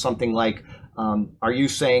 but he said something like, are you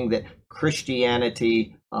saying that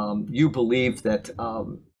Christianity, you believe that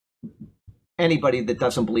anybody that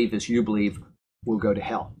doesn't believe as you believe will go to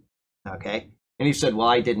hell, okay? And he said, well,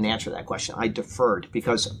 I didn't answer that question. I deferred,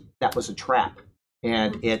 because that was a trap.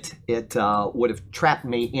 And it would have trapped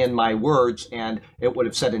me in my words, and it would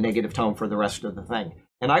have set a negative tone for the rest of the thing.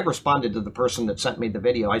 And I responded to the person that sent me the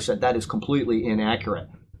video. I said, that is completely inaccurate,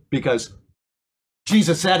 because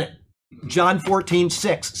Jesus said it. John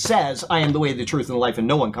 14:6 says, I am the way, the truth, and the life, and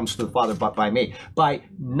no one comes to the Father but by me. By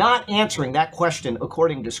not answering that question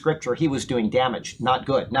according to Scripture, he was doing damage, not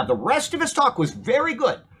good. Now, the rest of his talk was very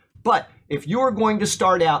good, but if you are going to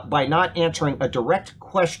start out by not answering a direct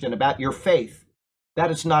question about your faith, that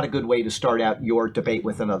is not a good way to start out your debate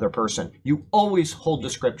with another person. You always hold to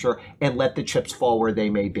Scripture and let the chips fall where they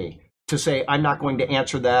may be. To say, I'm not going to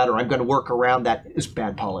answer that, or I'm going to work around that, is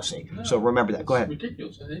bad policy. No, so remember that. Go ahead. It's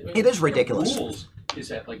ridiculous. It is ridiculous. The rules is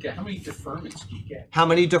that, like, how many deferments do you get? How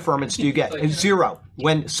many deferments do you get? Like, Zero.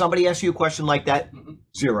 When somebody asks you a question like that,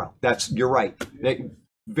 zero. You're right.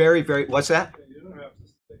 Very, very, what's that?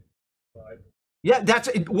 Yeah,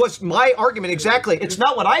 it was my argument exactly. It's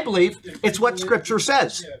not what I believe, it's what Scripture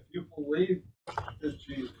says. Yeah, if you believe that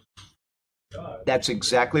Jesus is God. That's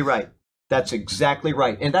exactly right. That's exactly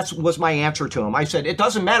right. And that was my answer to him. I said, it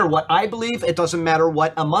doesn't matter what I believe. It doesn't matter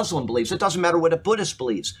what a Muslim believes. It doesn't matter what a Buddhist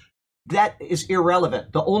believes. That is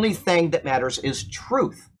irrelevant. The only thing that matters is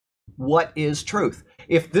truth. What is truth?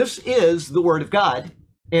 If this is the Word of God,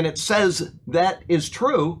 and it says that is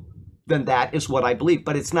true, then that is what I believe.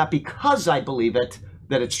 But it's not because I believe it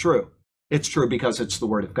that it's true. It's true because it's the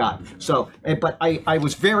Word of God. So, but I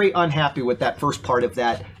was very unhappy with that first part of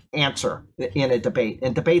that answer in a debate.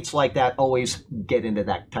 And debates like that always get into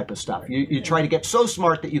that type of stuff. You try to get so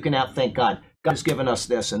smart that you can outthink God. God has given us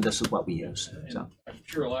this, and this is what we use. So. I'm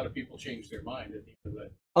sure a lot of people change their mind at the end of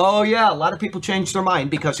that. Oh, yeah. A lot of people changed their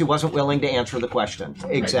mind because he wasn't willing to answer the question.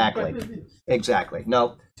 Exactly. Exactly.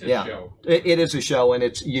 No. It's a Yeah. show. It is a show,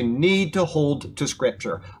 and you need to hold to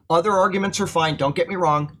Scripture. Other arguments are fine. Don't get me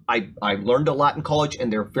wrong. I learned a lot in college,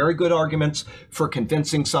 and they're very good arguments for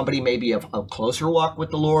convincing somebody maybe of a closer walk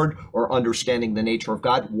with the Lord or understanding the nature of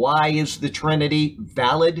God. Why is the Trinity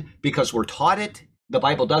valid? Because we're taught it. The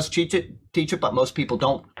Bible does teach it, but most people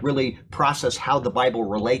don't really process how the Bible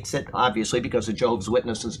relates it, obviously, because the Jehovah's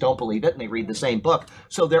Witnesses don't believe it, and they read the same book.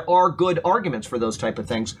 So there are good arguments for those type of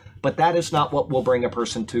things, but that is not what will bring a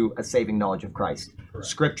person to a saving knowledge of Christ. Correct.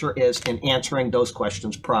 Scripture is, and answering those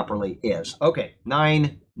questions properly is. Okay,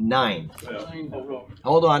 9:9. Hold on.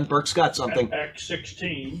 Hold on, Burke's got something. Acts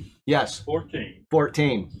 16, Yes, 14.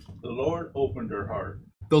 14. The Lord opened her heart.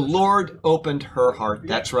 The Lord opened her heart.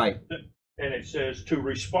 That's right. And it says to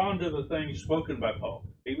respond to the things spoken by Paul.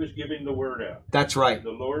 He was giving the word out. That's right.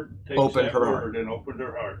 The Lord takes Opened that her heart. word and opened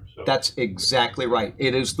her heart. So That's exactly right.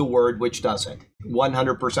 It is the word which does it.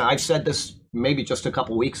 100%. I've said this maybe just a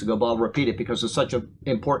couple weeks ago, but I'll repeat it because it's such an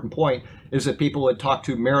important point, is that people had talked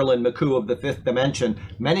to Marilyn McCoo of the Fifth Dimension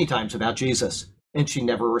many times about Jesus, and she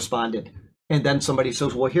never responded. And then somebody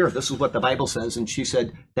says, well, here, this is what the Bible says. And she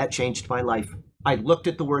said, that changed my life. I looked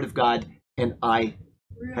at the word of God, and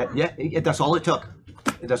that's all it took.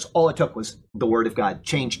 That's all it took was the word of God,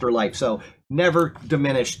 changed her life. So never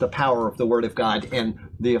diminish the power of the word of God and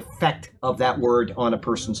the effect of that word on a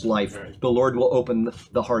person's life. The Lord will open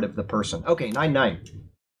the heart of the person. Okay, 9:9.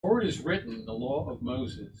 For it is written in the law of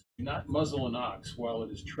Moses, do not muzzle an ox while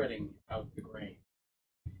it is treading out the grain.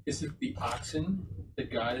 Is it the oxen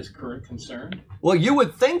that God is currently concerned? Well, you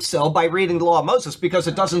would think so by reading the law of Moses because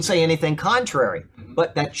it doesn't say anything contrary.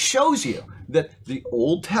 But that shows you that the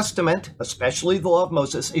Old Testament, especially the law of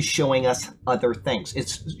Moses, is showing us other things.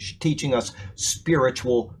 It's teaching us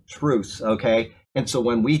spiritual truths, okay? And so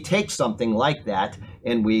when we take something like that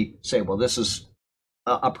and we say, well, this is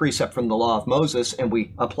a precept from the law of Moses, and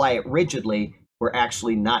we apply it rigidly, we're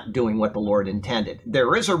actually not doing what the Lord intended.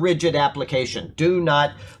 There is a rigid application. Do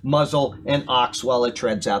not muzzle an ox while it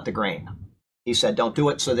treads out the grain. He said, don't do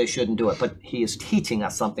it, so they shouldn't do it. But he is teaching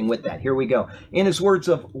us something with that. Here we go. In his words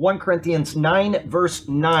of 1 Corinthians 9, verse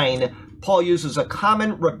 9, Paul uses a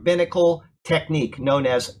common rabbinical technique known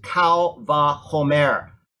as kal vachomer,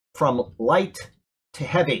 from light to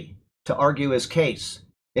heavy, to argue his case.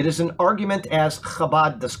 It is an argument as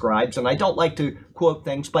Chabad describes, and I don't like to quote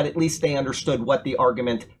things, but at least they understood what the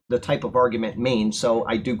type of argument means, so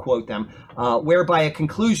I do quote them, whereby a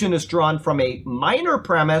conclusion is drawn from a minor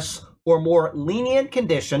premise or more lenient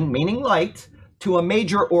condition, meaning light, to a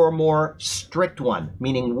major or more strict one,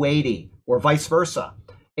 meaning weighty, or vice versa.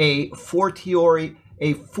 A fortiori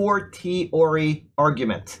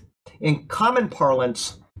argument. In common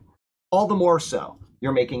parlance, all the more so,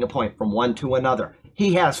 you're making a point from one to another.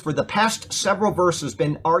 He has, for the past several verses,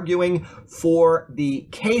 been arguing for the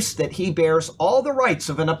case that he bears all the rights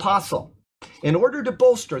of an apostle. In order to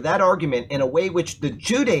bolster that argument in a way which the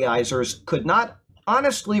Judaizers could not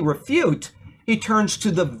honestly refute, he turns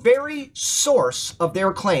to the very source of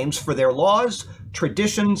their claims for their laws,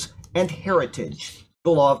 traditions, and heritage,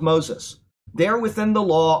 the law of Moses. There within the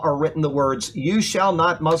law are written the words, "You shall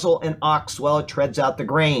not muzzle an ox while it treads out the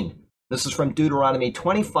grain." This is from Deuteronomy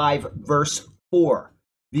 25, verse 4.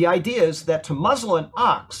 The idea is that to muzzle an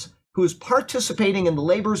ox who is participating in the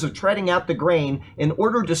labors of treading out the grain in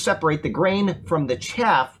order to separate the grain from the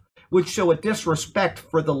chaff would show a disrespect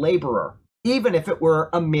for the laborer, even if it were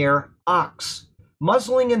a mere ox.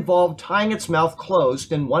 Muzzling involved tying its mouth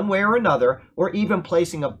closed in one way or another, or even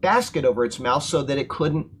placing a basket over its mouth so that it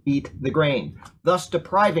couldn't eat the grain, thus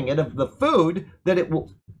depriving it of the food that it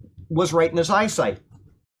was right in his eyesight.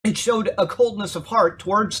 It showed a coldness of heart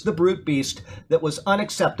towards the brute beast that was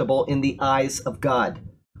unacceptable in the eyes of God.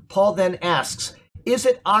 Paul then asks, is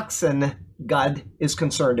it oxen God is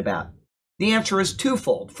concerned about? The answer is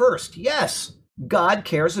twofold. First, yes, God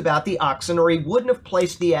cares about the oxen, or he wouldn't have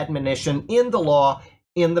placed the admonition in the law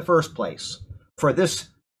in the first place. For this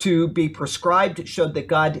to be prescribed showed that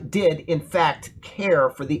God did, in fact, care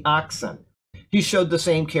for the oxen. He showed the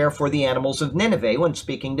same care for the animals of Nineveh when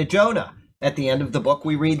speaking to Jonah. At the end of the book,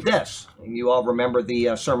 we read this. You all remember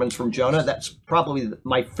the sermons from Jonah. That's probably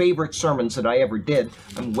my favorite sermons that I ever did.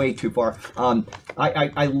 I'm way too far.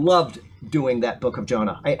 I loved doing that book of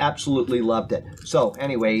Jonah. I absolutely loved it. So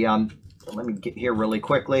anyway, let me get here really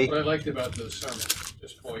quickly. What I liked about those sermons,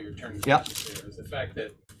 just while you're turning Yep. there, is the fact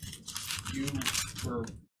that you were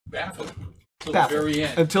baffled till Baffled. the very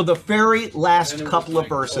end. Until the very last And it was couple of like,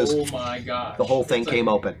 verses. Oh my God! The whole thing came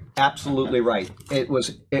open. Absolutely right. It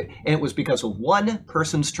was because of one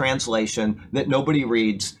person's translation that nobody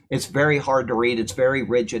reads. It's very hard to read. It's very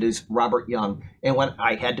rigid. It's Robert Young. And when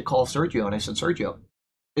I had to call Sergio, and I said, Sergio,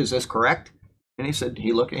 is this correct? And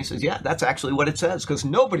he looked and he says, yeah, that's actually what it says, because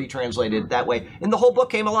nobody translated it that way. And the whole book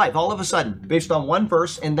came alive all of a sudden based on one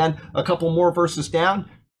verse, and then a couple more verses down,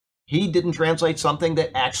 he didn't translate something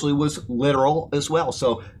that actually was literal as well.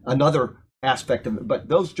 So another aspect of it. But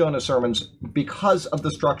those Jonah sermons, because of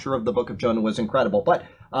the structure of the book of Jonah, was incredible. But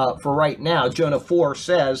for right now, Jonah 4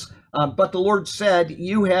 says, but the Lord said,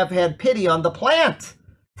 you have had pity on the plant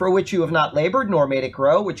for which you have not labored, nor made it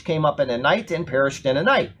grow, which came up in a night and perished in a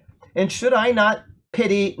night. And should I not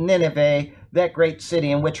pity Nineveh, that great city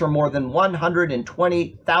in which are more than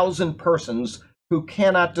 120,000 persons who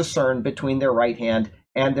cannot discern between their right hand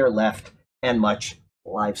and their left, and much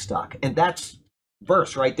livestock? And that's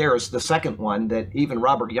verse right there is the second one that even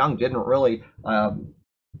Robert Young didn't really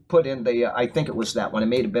put in the, I think it was that one. It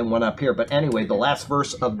may have been one up here. But anyway, the last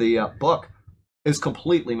verse of the book is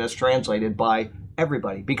completely mistranslated by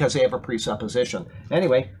everybody because they have a presupposition.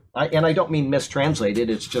 Anyway, I don't mean mistranslated.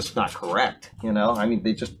 It's just not correct. You know, I mean,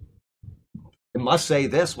 it must say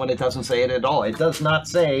this when it doesn't say it at all. It does not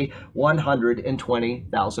say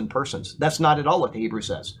 120,000 persons. That's not at all what the Hebrew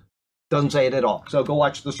says. Doesn't say it at all. So go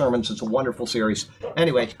watch the sermons. It's a wonderful series.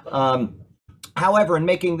 Anyway, however, in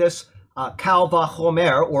making this kal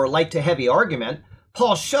vachomer, or light to heavy argument,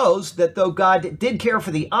 Paul shows that though God did care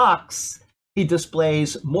for the ox, he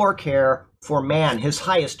displays more care for man, his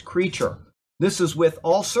highest creature. This is with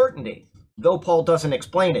all certainty, though Paul doesn't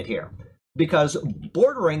explain it here, because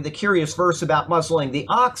bordering the curious verse about muzzling the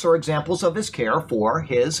ox are examples of his care for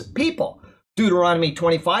his people. Deuteronomy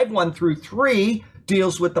 25, 1 through 3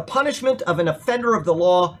 deals with the punishment of an offender of the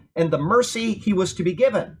law and the mercy he was to be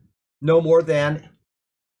given. No more than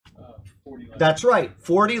 40 lashes. That's right.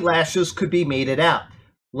 40 lashes could be meted out,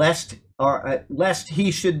 lest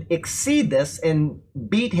he should exceed this and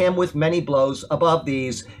beat him with many blows above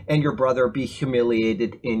these, and your brother be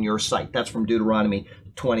humiliated in your sight. That's from Deuteronomy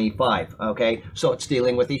 25. Okay, so it's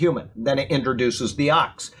dealing with the human. Then it introduces the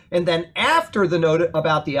ox. And then after the note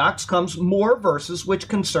about the ox comes more verses which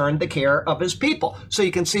concern the care of his people. So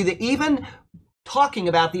you can see that even talking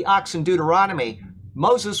about the ox in Deuteronomy,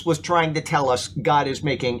 Moses was trying to tell us God is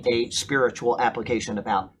making a spiritual application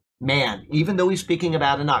about man, even though he's speaking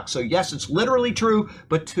about an ox. So yes, it's literally true,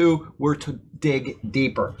 but two, we're to dig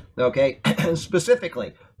deeper, okay?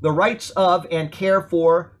 Specifically, the rights of and care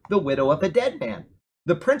for the widow of a dead man.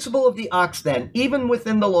 The principle of the ox, then, even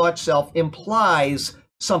within the law itself, implies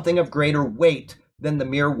something of greater weight than the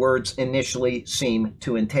mere words initially seem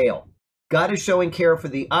to entail. God is showing care for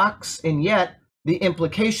the ox, and yet the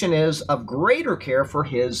implication is of greater care for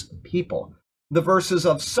his people. The verse is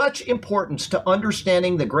of such importance to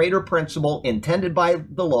understanding the greater principle intended by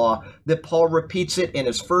the law that Paul repeats it in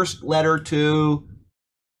his first letter to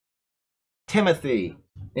Timothy.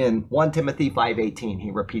 In 1 Timothy 5:18,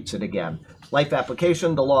 he repeats it again. Life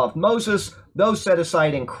application, the law of Moses, though set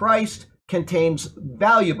aside in Christ, contains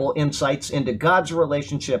valuable insights into God's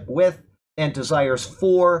relationship with and desires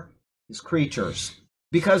for his creatures.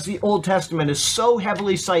 Because the Old Testament is so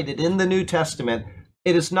heavily cited in the New Testament,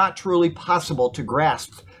 it is not truly possible to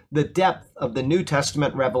grasp the depth of the New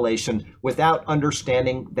Testament revelation without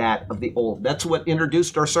understanding that of the Old. That's what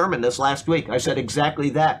introduced our sermon this last week. I said exactly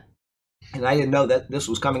that. And I didn't know that this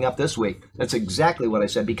was coming up this week. That's exactly what I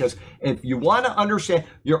said, because if you want to understand,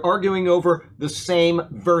 you're arguing over the same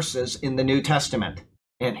verses in the New Testament.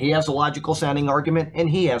 And he has a logical sounding argument, and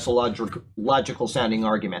he has a logical sounding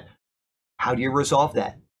argument. How do you resolve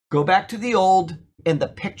that? Go back to the Old, and the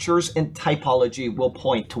pictures and typology will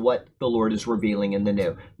point to what the Lord is revealing in the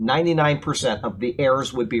New. 99% of the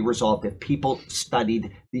errors would be resolved if people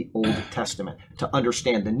studied the Old Testament. To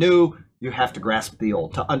understand the New, you have to grasp the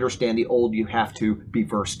Old. To understand the Old, you have to be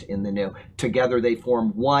versed in the New. Together, they form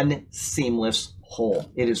one seamless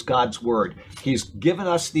whole. It is God's Word. He's given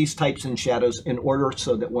us these types and shadows in order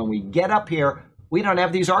so that when we get up here, we don't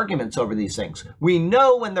have these arguments over these things. We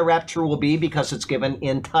know when the rapture will be because it's given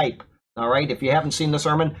in type. All right, if you haven't seen the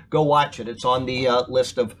sermon, go watch it. It's on the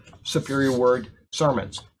list of Superior Word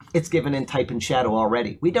sermons. It's given in type and shadow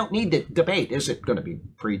already. We don't need to debate. Is it going to be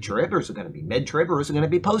pre-trib, or is it going to be mid-trib, or is it going to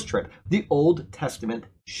be post-trib? The Old Testament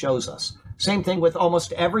shows us. Same thing with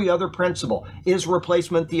almost every other principle. Is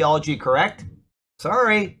replacement theology correct?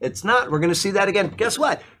 Sorry, it's not. We're going to see that again. Guess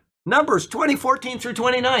what? Numbers 20:14 through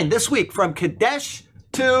 29 this week, from Kadesh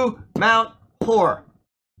to Mount Hor.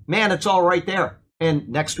 Man, it's all right there. And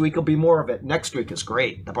next week will be more of it. Next week is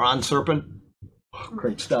great. The bronze serpent,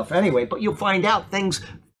 great stuff. Anyway, but you'll find out things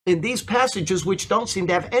in these passages which don't seem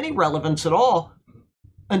to have any relevance at all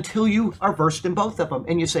until you are versed in both of them.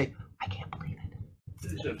 And you say, I can't believe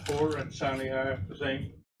it. Is it Hor and Sinai the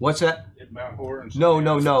same? What's that? Is Mount Hor and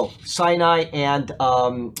Sinai? No. Sinai and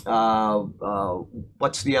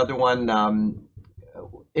what's the other one?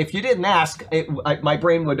 If you didn't ask, my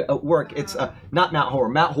brain would work. It's not Mount Hor.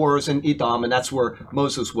 Mount Hor is in Edom, and that's where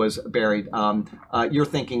Moses was buried. You're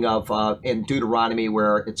thinking of in Deuteronomy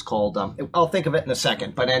where it's called, I'll think of it in a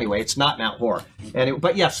second. But anyway, it's not Mount Hor.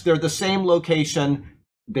 But yes, they're the same location.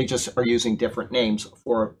 They just are using different names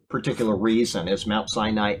for a particular reason. It's Mount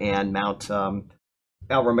Sinai and Mount...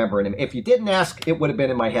 I'll remember it. If you didn't ask, it would have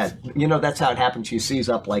been in my head. You know, that's how it happens. You seize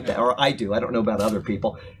up like that. Or I do. I don't know about other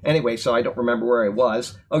people. Anyway, so I don't remember where I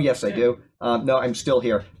was. Oh, yes, I do. No, I'm still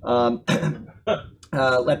here.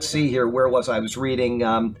 Let's see here. Where was I? I was reading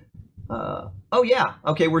Oh, yeah.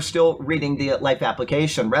 Okay, we're still reading the life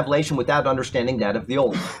application, Revelation without understanding that of the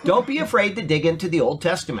old. Don't be afraid to dig into the Old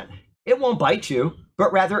Testament. It won't bite you,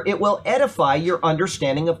 but rather it will edify your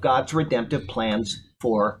understanding of God's redemptive plans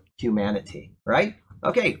for humanity, right?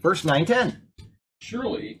 Okay, verse 9, 10.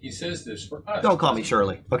 Surely he says this for us. Don't call me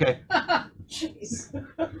Shirley, okay? Jeez.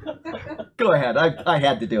 Go ahead. I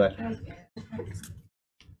had to do it.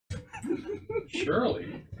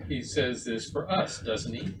 Surely he says this for us,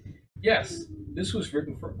 doesn't he? Yes, this was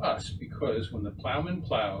written for us because when the plowman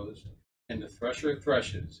plows and the thresher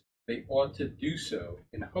threshes, they ought to do so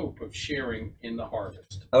in hope of sharing in the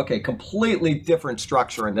harvest. Okay, completely different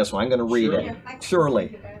structure in this one. I'm going to read Surely. it.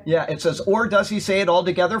 Surely. Yeah, it says, or does he say it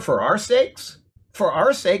altogether for our sakes? For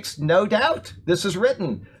our sakes, no doubt. This is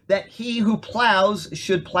written, that he who plows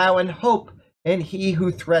should plow in hope, and he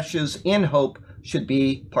who threshes in hope should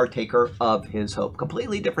be partaker of his hope.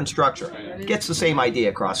 Completely different structure. Gets the same idea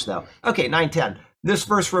across, though. Okay, 9:10. This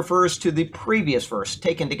verse refers to the previous verse.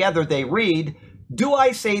 Taken together, they read, do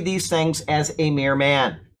I say these things as a mere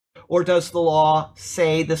man? Or does the law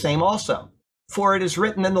say the same also? For it is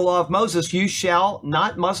written in the law of Moses, you shall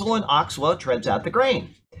not muzzle an ox while it treads out the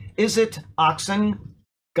grain. Is it oxen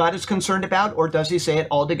God is concerned about, or does he say it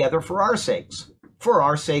altogether for our sakes? For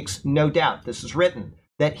our sakes, no doubt. This is written,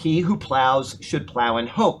 that he who plows should plow in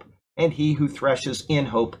hope, and he who threshes in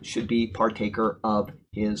hope should be partaker of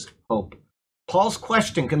his hope. Paul's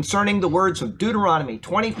question concerning the words of Deuteronomy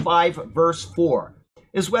 25, verse 4,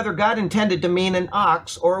 is whether God intended to mean an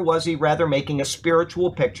ox, or was he rather making a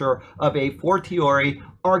spiritual picture of a fortiori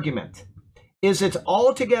argument? Is it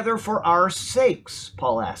altogether for our sakes,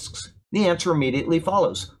 Paul asks. The answer immediately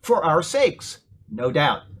follows, for our sakes, no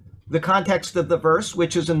doubt. The context of the verse,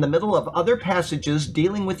 which is in the middle of other passages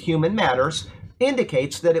dealing with human matters,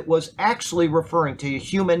 indicates that it was actually referring to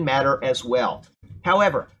human matter as well.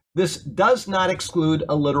 However, this does not exclude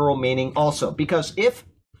a literal meaning also, because if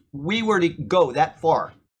we were to go that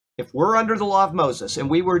far, if we're under the law of Moses and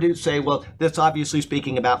we were to say, well, that's obviously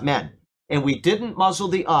speaking about men, and we didn't muzzle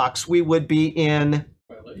the ox, we would be in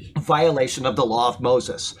violation of the law of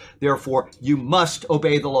Moses. Therefore, you must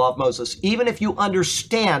obey the law of Moses, even if you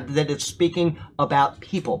understand that it's speaking about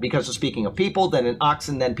people, because it's speaking of people, then an ox,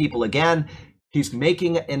 and then people again. He's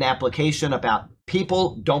making an application about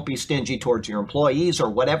people. Don't be stingy towards your employees or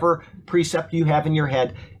whatever precept you have in your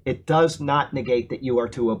head. It does not negate that you are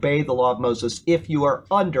to obey the law of Moses if you are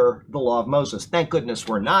under the law of Moses. Thank goodness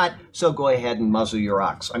we're not, so go ahead and muzzle your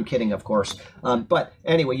ox. I'm kidding, of course. But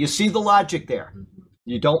anyway, you see the logic there.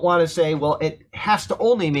 You don't want to say, well, it has to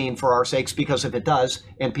only mean for our sakes, because if it does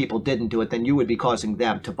and people didn't do it, then you would be causing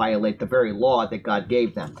them to violate the very law that God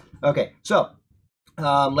gave them. Okay, so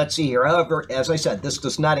let's see here. However, as I said, this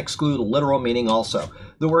does not exclude a literal meaning also.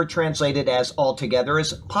 The word translated as altogether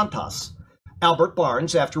is pantos. Albert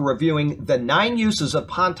Barnes, after reviewing the 9 uses of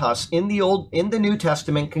pantos in the New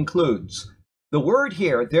Testament, concludes, the word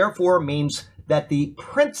here therefore means that the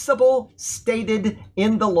principle stated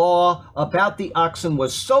in the law about the oxen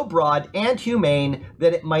was so broad and humane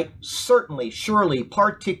that it might surely,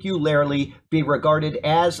 particularly be regarded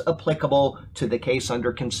as applicable to the case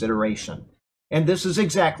under consideration. And this is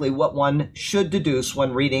exactly what one should deduce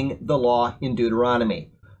when reading the law in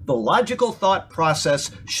Deuteronomy. The logical thought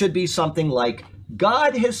process should be something like,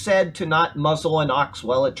 God has said to not muzzle an ox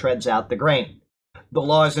while it treads out the grain. The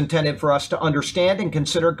law is intended for us to understand and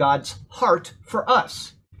consider God's heart for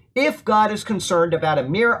us. If God is concerned about a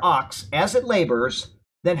mere ox as it labors,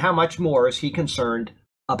 then how much more is he concerned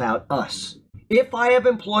about us? If I have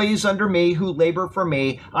employees under me who labor for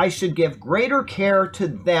me, I should give greater care to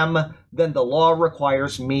them than the law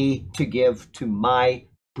requires me to give to my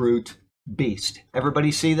brute beast.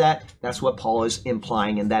 Everybody see that? That's what Paul is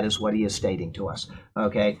implying, and that is what he is stating to us.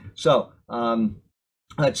 Okay, so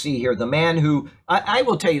let's see here. The man who, I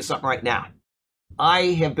will tell you something right now. I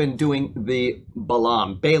have been doing the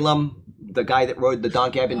Balaam, the guy that rode the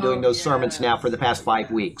donkey. I've been doing those sermons now for the past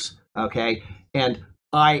 5 weeks. Okay, and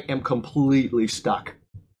I am completely stuck.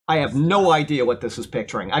 I have no idea what this is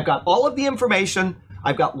picturing. I've got all of the information.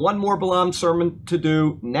 I've got one more Balaam sermon to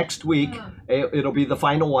do next week. It'll be the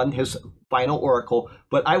final one, his final oracle.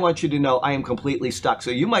 But I want you to know I am completely stuck. So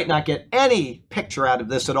you might not get any picture out of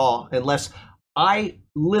this at all unless I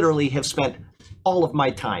literally have spent all of my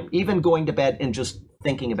time, even going to bed and just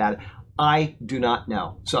thinking about it. I do not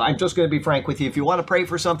know. So I'm just going to be frank with you. If you want to pray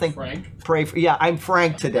for something, pray for, yeah, I'm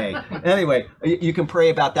frank today. Anyway, you can pray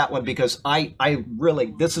about that one, because I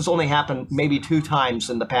really, this has only happened maybe 2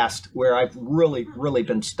 times in the past where I've really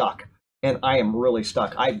been stuck. And I am really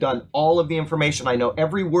stuck. I've done all of the information. I know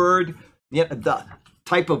every word. The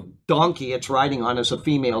type of donkey it's riding on is a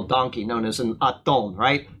female donkey known as an aton,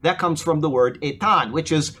 right? That comes from the word etan,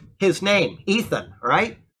 which is his name, Ethan,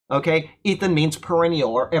 right? Okay, Ethan means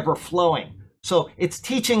perennial or ever-flowing. So it's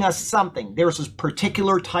teaching us something. There's this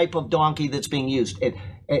particular type of donkey that's being used.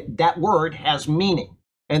 That word has meaning.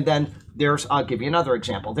 And then I'll give you another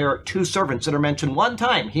example. There are 2 servants that are mentioned one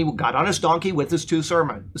time. He got on his donkey with his 2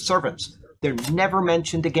 servants. They're never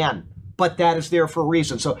mentioned again. But that is there for a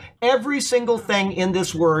reason. So every single thing in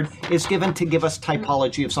this word is given to give us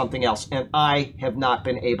typology of something else. And I have not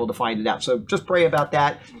been able to find it out. So just pray about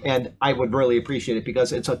that. And I would really appreciate it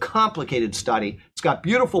because it's a complicated study. It's got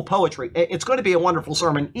beautiful poetry. It's going to be a wonderful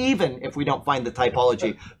sermon, even if we don't find the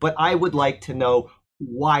typology. But I would like to know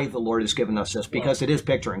why the Lord has given us this, because it is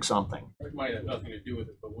picturing something. It might have nothing to do with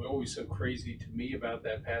it, but what always so crazy to me about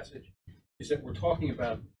that passage is that we're talking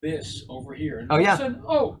about this over here. And Oh, yeah. all of a sudden,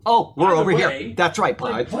 we're We're by over the here. way, That's right,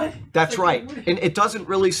 like, Clyde. what? That's Like, right. what- And it doesn't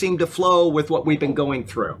really seem to flow with what we've been going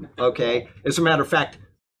through, okay? As a matter of fact,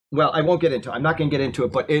 well, I won't get into it. I'm not going to get into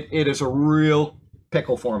it, but it is a real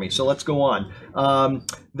pickle for me. So let's go on.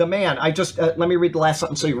 The man, let me read the last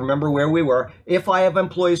sentence so you remember where we were. If I have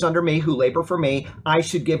employees under me who labor for me, I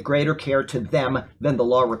should give greater care to them than the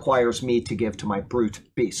law requires me to give to my brute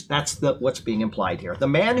beast. That's what's being implied here. The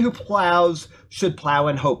man who plows should plow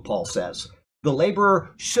in hope, Paul says. The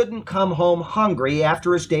laborer shouldn't come home hungry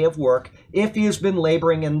after his day of work if he has been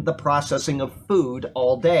laboring in the processing of food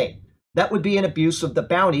all day. That would be an abuse of the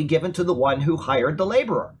bounty given to the one who hired the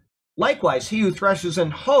laborer. Likewise, he who threshes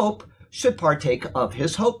in hope should partake of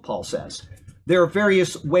his hope, Paul says. There are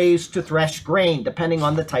various ways to thresh grain, depending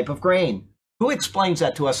on the type of grain. Who explains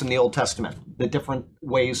that to us in the Old Testament? The different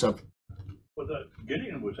ways of... Well,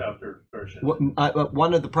 Gideon was out there threshing.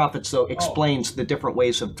 One of the prophets, though, explains the different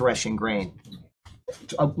ways of threshing grain.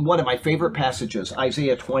 One of my favorite passages,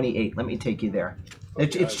 Isaiah 28. Let me take you there.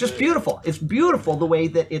 It's just beautiful. It's beautiful the way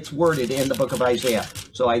that it's worded in the book of Isaiah.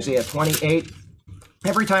 So Isaiah 28.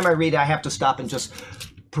 Every time I read it, I have to stop and just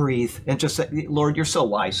breathe and just say, Lord, you're so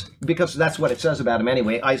wise. Because that's what it says about him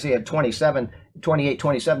anyway. Isaiah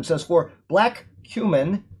 28:27 says, for black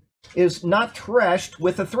cumin is not threshed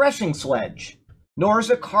with a threshing sledge, nor is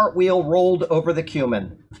a cartwheel rolled over the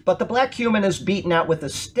cumin. But the black cumin is beaten out with a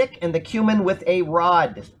stick and the cumin with a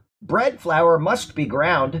rod. Bread flour must be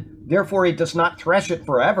ground, therefore he does not thresh it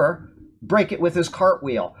forever, break it with his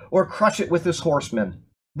cartwheel, or crush it with his horsemen.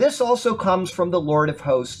 This also comes from the Lord of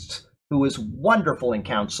hosts, who is wonderful in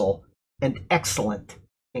counsel and excellent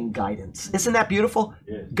in guidance. Isn't that beautiful?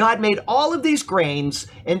 Yes. God made all of these grains,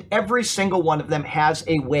 and every single one of them has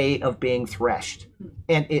a way of being threshed.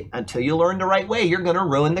 And until you learn the right way, you're going to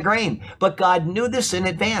ruin the grain. But God knew this in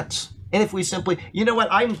advance. And if we simply, you know what,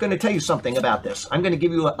 I'm going to tell you something about this. I'm going to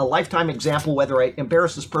give you a lifetime example. Whether I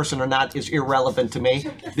embarrass this person or not is irrelevant to me,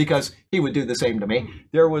 because he would do the same to me.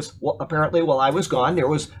 There was, apparently while I was gone, there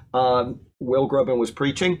was, Will Grobin was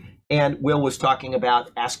preaching, and Will was talking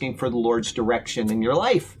about asking for the Lord's direction in your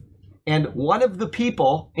life. And one of the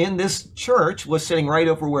people in this church was sitting right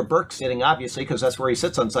over where Burke's sitting, obviously, because that's where he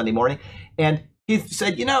sits on Sunday morning. And he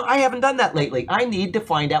said, I haven't done that lately. I need to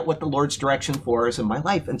find out what the Lord's direction for is in my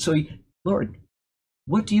life. And so, Lord,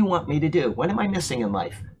 what do you want me to do? What am I missing in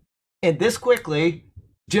life? And this quickly,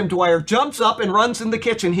 Jim Dwyer jumps up and runs in the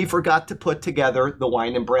kitchen. He forgot to put together the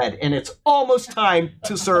wine and bread. And it's almost time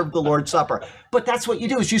to serve the Lord's Supper. But that's what you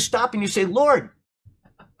do, is you stop and you say, Lord,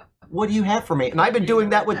 what do you have for me? And I've been doing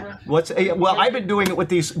that with, I've been doing it with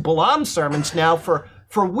these Balaam sermons now for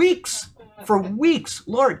weeks. For weeks.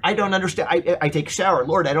 Lord, I don't understand. I take a shower.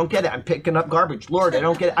 Lord, I don't get it. I'm picking up garbage. Lord, I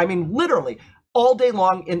don't get it. I mean, literally, all day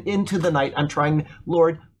long and into the night, I'm trying,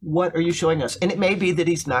 Lord, what are you showing us? And it may be that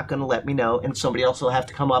he's not going to let me know, and somebody else will have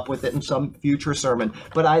to come up with it in some future sermon.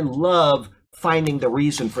 But I love finding the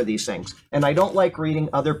reason for these things. And I don't like reading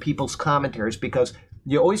other people's commentaries, because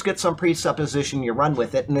you always get some presupposition, you run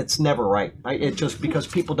with it, and it's never right. It just, because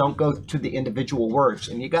people don't go to the individual words,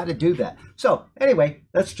 and you got to do that. So anyway,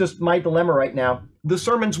 that's just my dilemma right now. The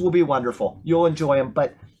sermons will be wonderful. You'll enjoy them,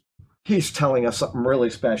 but he's telling us something really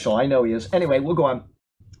special. I know he is. Anyway, we'll go on.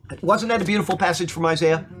 Wasn't that a beautiful passage from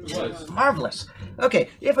Isaiah? It was. Marvelous. Okay,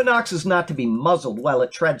 if an ox is not to be muzzled while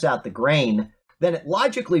it treads out the grain, then it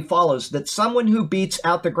logically follows that someone who beats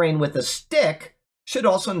out the grain with a stick should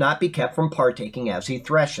also not be kept from partaking as he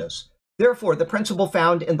threshes. Therefore, the principle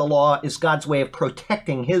found in the law is God's way of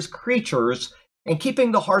protecting his creatures and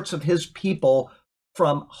keeping the hearts of his people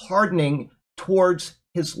from hardening towards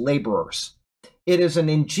his laborers. It is an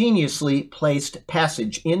ingeniously placed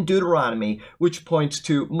passage in Deuteronomy which points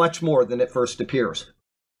to much more than it first appears.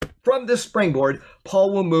 From this springboard,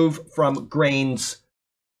 Paul will move from grains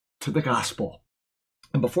to the gospel.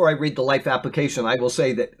 And before I read the life application, I will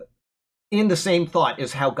say that in the same thought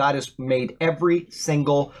is how God has made every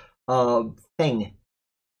single thing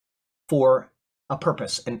for a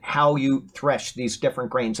purpose, and how you thresh these different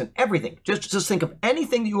grains and everything. Just think of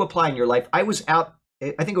anything that you apply in your life. I was out,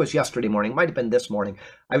 I think it was yesterday morning, might have been this morning.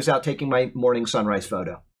 I was out taking my morning sunrise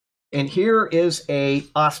photo. And here is a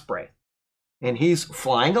osprey. And he's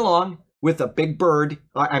flying along with a big bird,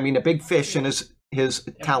 a big fish in his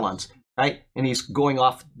talons, right? And he's going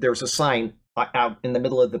off, there's a sign out in the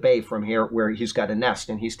middle of the bay from here where he's got a nest,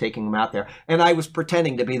 and he's taking them out there. And I was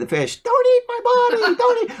pretending to be the fish. Don't eat my body,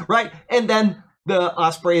 don't eat, right? And then the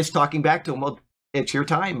osprey is talking back to him, well, it's your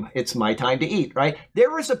time. It's my time to eat, right?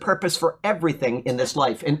 There is a purpose for everything in this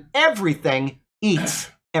life, and everything eats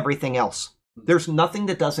everything else. There's nothing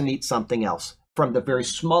that doesn't eat something else, from the very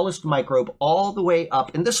smallest microbe all the way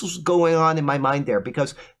up. And this was going on in my mind there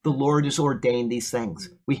because the Lord has ordained these things.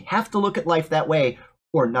 We have to look at life that way,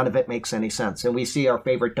 or none of it makes any sense. And we see our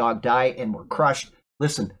favorite dog die and we're crushed.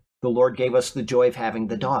 Listen, the Lord gave us the joy of having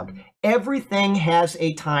the dog. Everything has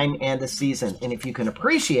a time and a season. And if you can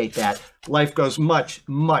appreciate that, life goes much,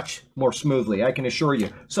 much more smoothly, I can assure you.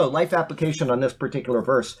 So, life application on this particular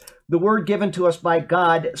verse. The word given to us by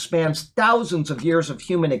God spans thousands of years of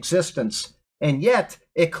human existence, and yet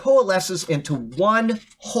it coalesces into one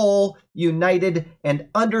whole, united, and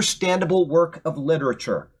understandable work of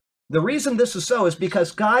literature. The reason this is so is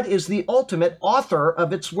because God is the ultimate author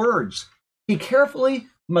of its words. He carefully,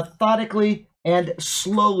 methodically, and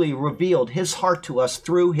slowly revealed his heart to us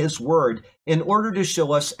through his word in order to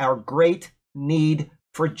show us our great need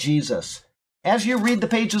for Jesus. As you read the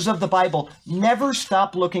pages of the Bible, never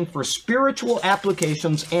stop looking for spiritual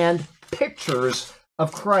applications and pictures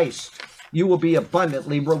of Christ. You will be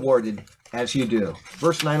abundantly rewarded as you do.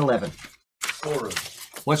 Verse 9-11. Horeb.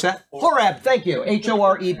 What's that? Horeb. Thank you.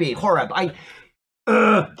 Horeb. Horeb.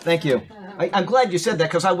 Thank you. I'm glad you said that,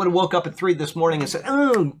 because I would have woke up at 3 this morning and said,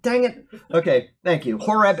 oh, dang it. Okay, thank you.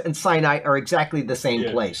 Horeb and Sinai are exactly the same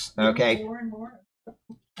place. Okay. More and more.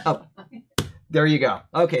 Oh, there you go.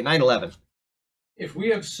 Okay, 9/11. If we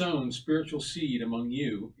have sown spiritual seed among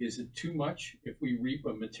you, is it too much if we reap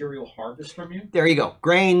a material harvest from you? There you go.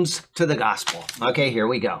 Grains to the gospel. Okay, here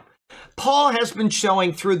we go. Paul has been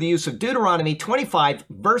showing through the use of Deuteronomy 25,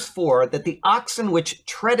 verse 4, that the oxen which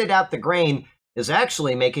treaded out the grain is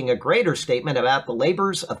actually making a greater statement about the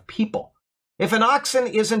labors of people. If an oxen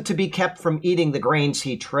isn't to be kept from eating the grains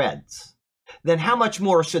he treads, then how much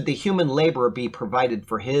more should the human laborer be provided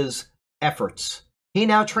for his efforts? He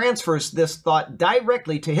now transfers this thought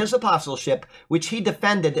directly to his apostleship, which he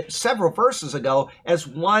defended several verses ago as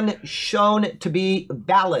one shown to be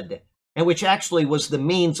valid, and which actually was the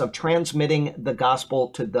means of transmitting the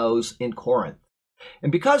gospel to those in Corinth.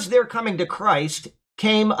 And because their coming to Christ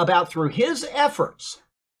came about through his efforts,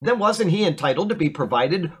 then wasn't he entitled to be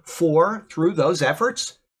provided for through those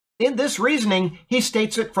efforts? In this reasoning, he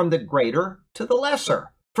states it from the greater to the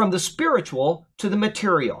lesser, from the spiritual to the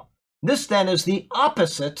material. This then is the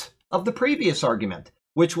opposite of the previous argument,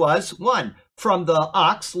 which was 1, from the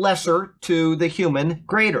ox lesser to the human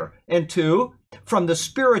greater, and 2, from the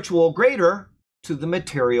spiritual greater to the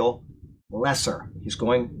material lesser. He's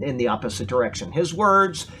going in the opposite direction. His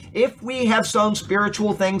words, if we have sown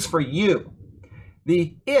spiritual things for you,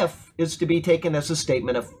 the if is to be taken as a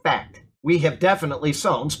statement of fact. We have definitely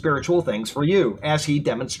sown spiritual things for you, as he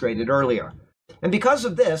demonstrated earlier. And because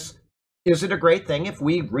of this, is it a great thing if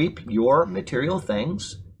we reap your material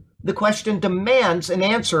things? The question demands an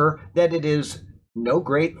answer that it is no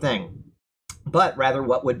great thing, but rather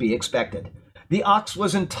what would be expected. The ox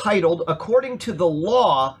was entitled, according to the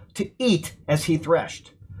law, to eat as he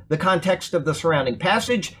threshed. The context of the surrounding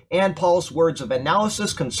passage and Paul's words of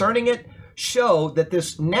analysis concerning it show that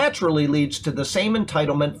this naturally leads to the same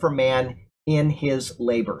entitlement for man in his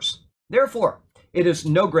labors. Therefore, it is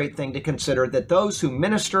no great thing to consider that those who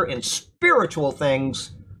minister in spiritual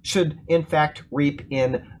things should in fact reap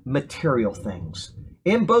in material things.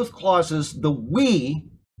 In both clauses, the we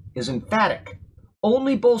is emphatic,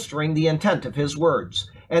 only bolstering the intent of his words,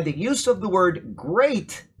 and the use of the word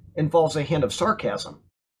great involves a hint of sarcasm.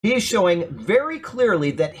 He is showing very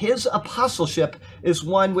clearly that his apostleship is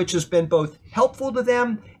one which has been both helpful to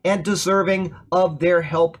them and deserving of their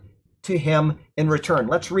help to him in return.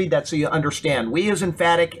 Let's read that so you understand. We is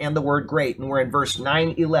emphatic and the word great, and we're in verse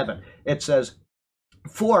 9:11. It says,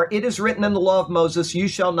 for it is written in the law of Moses, you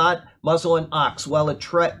shall not muzzle an ox while it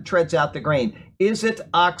treads out the grain. Is it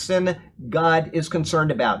oxen God is concerned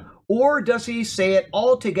about? Or does he say it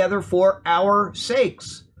altogether for our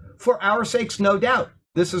sakes? For our sakes, no doubt.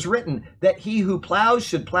 This is written, that he who plows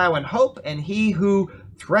should plow in hope, and he who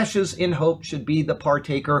threshes in hope should be the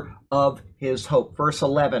partaker of his hope. Verse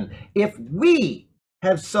 11, if we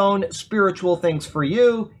have sown spiritual things for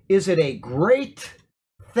you, is it a great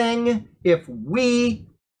thing if we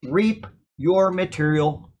reap your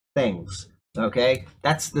material things? Okay,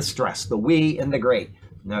 that's the stress, the we and the great.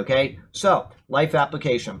 Okay, so life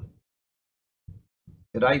application.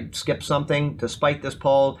 Did I skip something? Despite this,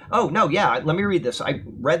 Paul. Oh, no, yeah, let me read this. I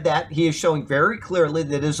read that. He is showing very clearly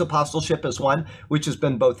that his apostleship is one which has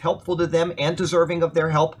been both helpful to them and deserving of their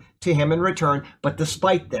help to him in return. But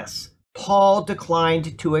despite this, Paul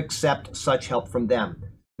declined to accept such help from them.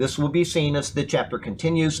 This will be seen as the chapter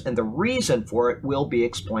continues, and the reason for it will be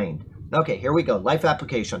explained. Okay, here we go. Life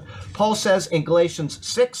application. Paul says in Galatians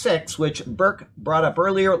 6:6, which Burke brought up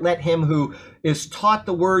earlier, let him who is taught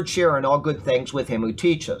the word share in all good things with him who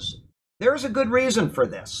teaches. There is a good reason for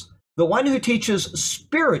this. The one who teaches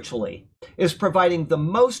spiritually is providing the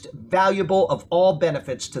most valuable of all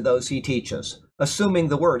benefits to those he teaches, assuming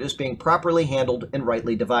the word is being properly handled and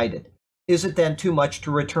rightly divided. Is it then too much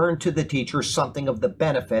to return to the teacher something of the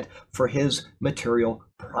benefit for his material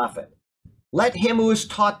profit? Let him who is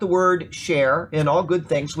taught the word share in all good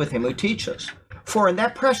things with him who teaches. For in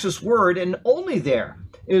that precious word, and only there,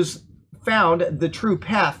 is found the true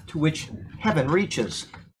path to which heaven reaches.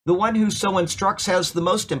 The one who so instructs has the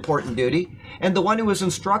most important duty, and the one who is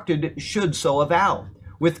instructed should so avow,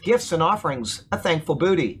 with gifts and offerings, a thankful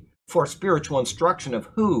booty, for spiritual instruction of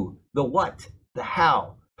who, the what, the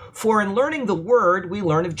how. For in learning the word, we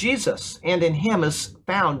learn of Jesus, and in him is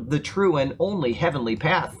found the true and only heavenly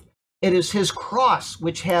path. It is his cross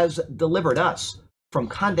which has delivered us from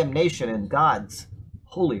condemnation and God's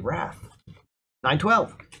holy wrath.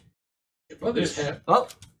 9:12. If others have, Oh,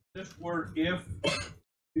 This word if,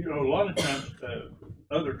 you know, a lot of times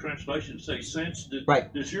other translations say since.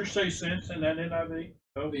 Right. Does yours say since in that NIV?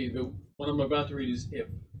 No, the one I'm about to read is if.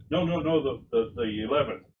 no, the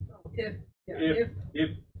 11.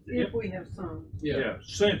 If we have some. Yeah.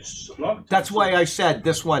 Since. A lot of times that's why I said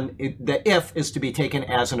this one, the if is to be taken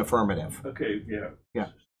as an affirmative. Okay, yeah. Yeah.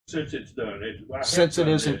 Since it's done. Since it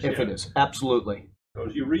is and if it is. Absolutely.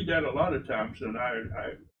 Because you read that a lot of times, and I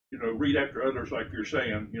read after others like you're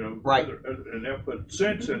saying, Right. and they'll put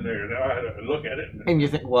since in there, and I had to look at it. And you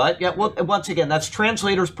think, what? Yeah, well, once again, that's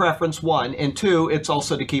translator's preference, one. And two, it's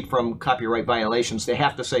also to keep from copyright violations. They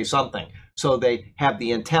have to say something. So they have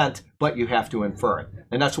the intent, but you have to infer it.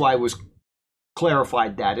 And that's why I was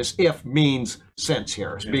clarified that is if means since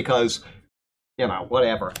here. Yeah. Because,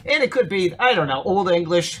 whatever. And it could be, I don't know, Old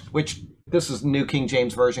English, which this is the New King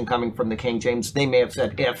James Version coming from the King James. They may have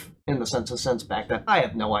said if in the sense of sense back then. I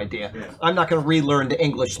have no idea. Yeah. I'm not going to relearn the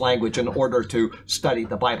English language in order to study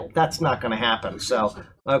the Bible. That's not going to happen. So,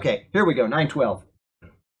 okay, here we go, 9:12.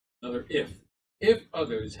 Another if. If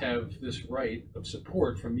others have this right of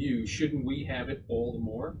support from you, shouldn't we have it all the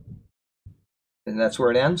more? And that's where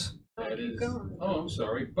it ends? That keep is. going. Oh, I'm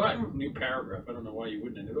sorry. But new paragraph. I don't know why you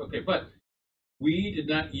wouldn't end it. Okay, but we did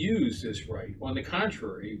not use this right. On the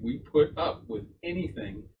contrary, we put up with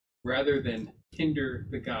anything rather than hinder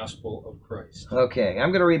the gospel of Christ. Okay, I'm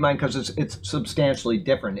going to read mine because it's substantially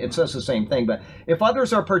different. It says the same thing, but if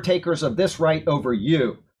others are partakers of this right over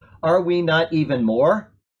you, are we not even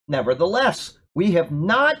more? Nevertheless, we have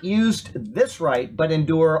not used this right, but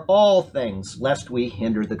endure all things, lest we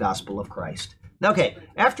hinder the gospel of Christ. Okay,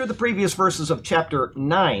 after the previous verses of chapter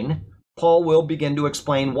 9, Paul will begin to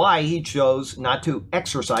explain why he chose not to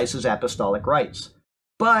exercise his apostolic rights.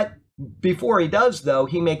 But before he does, though,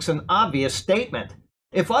 he makes an obvious statement.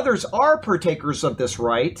 If others are partakers of this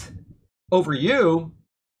right over you,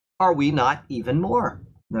 are we not even more?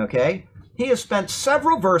 Okay? He has spent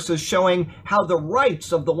several verses showing how the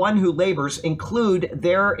rights of the one who labors include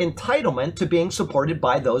their entitlement to being supported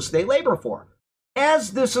by those they labor for.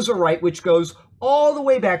 As this is a right which goes all the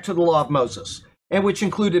way back to the law of Moses, and which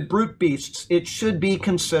included brute beasts, it should be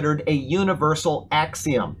considered a universal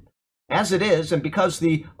axiom. As it is, and because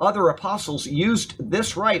the other apostles used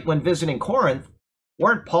this right when visiting Corinth,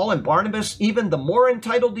 weren't Paul and Barnabas even the more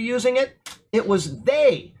entitled to using it? It was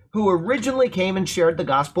they who originally came and shared the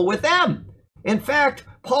gospel with them. In fact,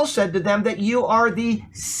 Paul said to them that you are the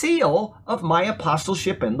seal of my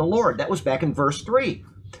apostleship in the Lord. That was back in verse 3.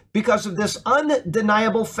 Because of this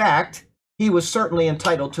undeniable fact, he was certainly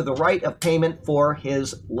entitled to the right of payment for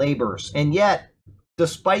his labors. And yet,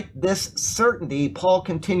 despite this certainty, Paul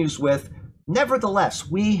continues with, nevertheless,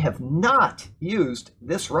 we have not used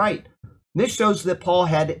this right. This shows that Paul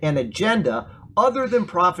had an agenda other than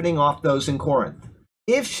profiting off those in Corinth.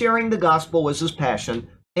 If sharing the gospel was his passion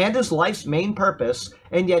and his life's main purpose,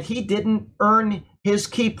 and yet he didn't earn his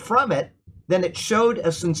keep from it, then it showed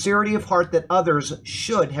a sincerity of heart that others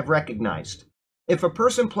should have recognized. If a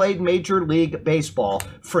person played Major League Baseball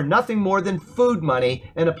for nothing more than food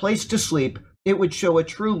money and a place to sleep, it would show a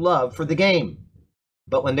true love for the game.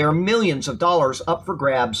 But when there are millions of dollars up for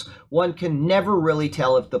grabs, one can never really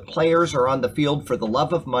tell if the players are on the field for the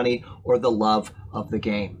love of money or the love of the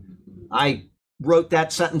game. I wrote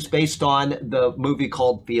that sentence based on the movie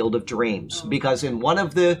called Field of Dreams, because in one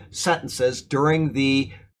of the sentences during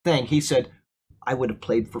the thing, he said, I would have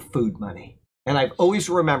played for food money. And I've always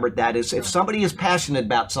remembered that is if somebody is passionate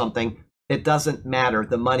about something, it doesn't matter.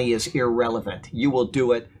 The money is irrelevant. You will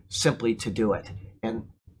do it simply to do it. And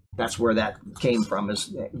that's where that came from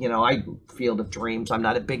is, Field of Dreams. I'm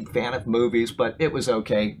not a big fan of movies, but it was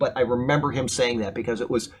okay. But I remember him saying that because it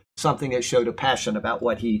was something that showed a passion about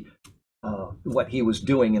what he was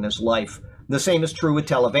doing in his life. The same is true with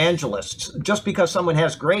televangelists. Just because someone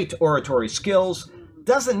has great oratory skills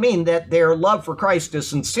doesn't mean that their love for Christ is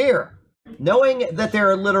sincere. Knowing that there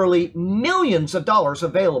are literally millions of dollars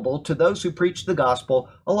available to those who preach the gospel,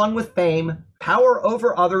 along with fame, power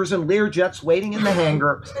over others, and Learjets waiting in the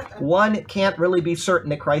hangar, one can't really be certain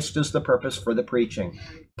that Christ is the purpose for the preaching.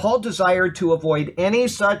 Paul desired to avoid any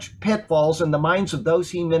such pitfalls in the minds of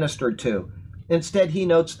those he ministered to. Instead, he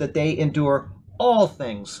notes that they endure all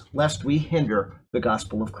things lest we hinder the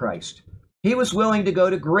gospel of Christ. He was willing to go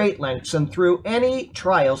to great lengths and through any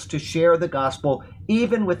trials to share the gospel,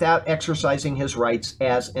 even without exercising his rights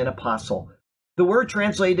as an apostle. The word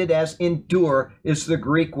translated as endure is the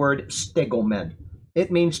Greek word stigomen.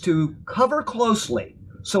 It means to cover closely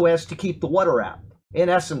so as to keep the water out. In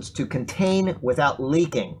essence, to contain without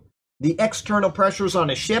leaking. The external pressures on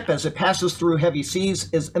a ship as it passes through heavy seas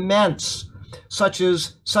is immense. Such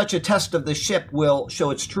a test of the ship will show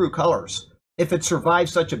its true colors. If it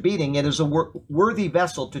survives such a beating, it is a worthy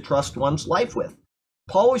vessel to trust one's life with.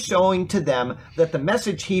 Paul was showing to them that the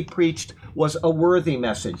message he preached was a worthy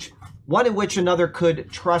message, one in which another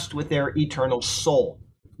could trust with their eternal soul.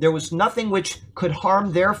 There was nothing which could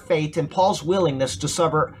harm their faith, and Paul's willingness to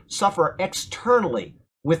suffer externally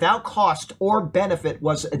without cost or benefit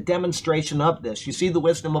was a demonstration of this. You see the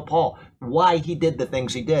wisdom of Paul, why he did the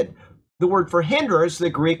things he did. The word for hinder is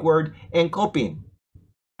the Greek word enkopin.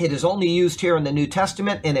 It is only used here in the New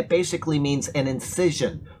Testament, and it basically means an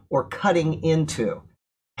incision or cutting into.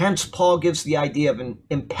 Hence, Paul gives the idea of an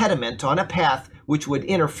impediment on a path which would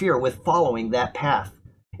interfere with following that path.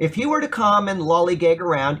 If he were to come and lollygag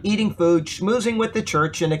around, eating food, schmoozing with the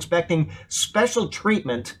church, and expecting special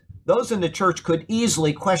treatment, those in the church could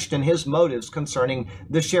easily question his motives concerning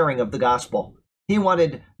the sharing of the gospel. He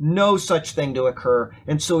wanted no such thing to occur,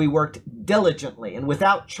 and so he worked diligently and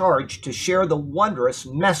without charge to share the wondrous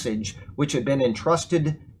message which had been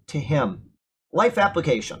entrusted to him. Life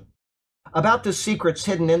application. About the secrets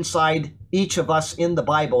hidden inside each of us in the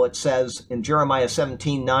Bible, it says in Jeremiah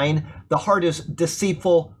 17:9, the heart is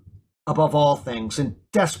deceitful above all things and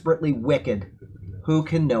desperately wicked. Who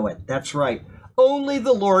can know it? That's right. Only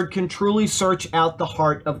the Lord can truly search out the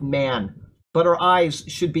heart of man. But our eyes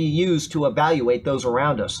should be used to evaluate those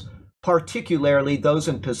around us, particularly those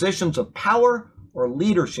in positions of power or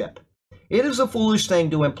leadership. It is a foolish thing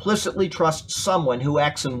to implicitly trust someone who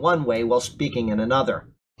acts in one way while speaking in another.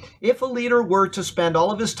 If a leader were to spend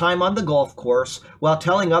all of his time on the golf course while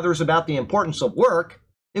telling others about the importance of work,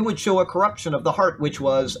 it would show a corruption of the heart which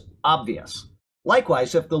was obvious.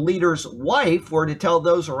 Likewise, if the leader's wife were to tell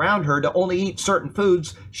those around her to only eat certain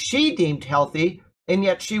foods she deemed healthy, and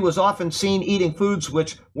yet she was often seen eating foods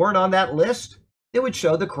which weren't on that list, it would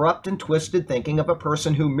show the corrupt and twisted thinking of a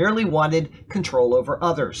person who merely wanted control over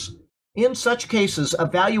others. In such cases,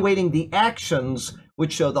 evaluating the actions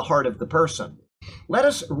would show the heart of the person. Let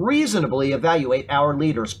us reasonably evaluate our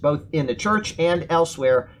leaders, both in the church and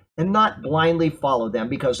elsewhere, and not blindly follow them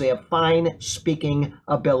because they have fine speaking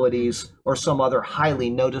abilities or some other highly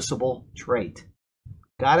noticeable trait.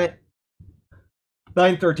 Got it?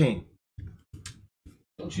 9:13.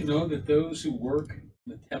 Don't you know that those who work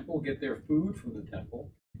in the temple get their food from the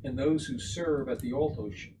temple, and those who serve at the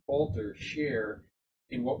altar share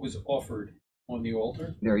in what was offered on the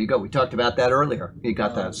altar? There you go. We talked about that earlier. You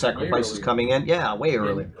got the sacrifices coming in. Yeah, way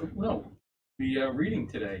earlier. No, the reading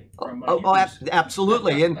today. From,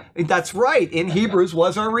 Absolutely. And that's right. In Hebrews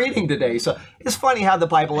was our reading today. So it's funny how the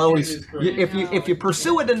Bible always, if you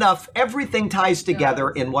pursue it enough, everything ties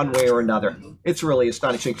together in one way or another. It's really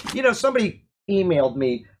astonishing. Somebody emailed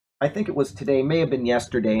me, I think it was today, may have been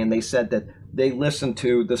yesterday, and they said that they listened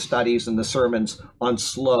to the studies and the sermons on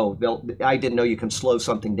slow. I didn't know you can slow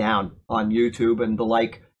something down on YouTube and the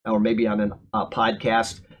like, or maybe on a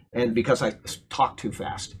podcast, and because I talk too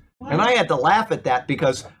fast. And I had to laugh at that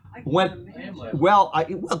because when time lapse. Well,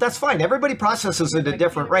 well, that's fine. Everybody processes at a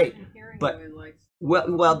different rate. but-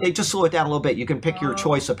 Well, they just slow it down a little bit. You can pick your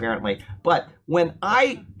choice, apparently. But when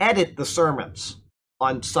I edit the sermons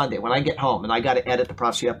on Sunday, when I get home and I got to edit the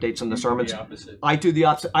prophecy updates and the sermons, The opposite. I do the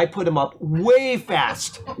opposite. I put them up way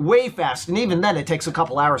fast, way fast. And even then, it takes a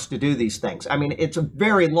couple hours to do these things. I mean, it's a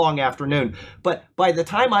very long afternoon. But by the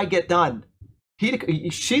time I get done,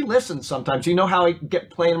 she listens sometimes. You know how I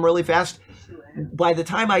get playing them really fast? By the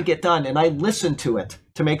time I get done and I listen to it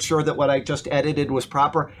to make sure that what I just edited was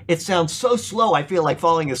proper, it sounds so slow I feel like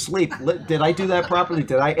falling asleep. Did I do that properly?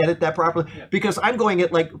 Did I edit that properly? Because I'm going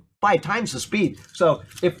at like 5 times the speed. So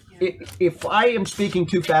if I am speaking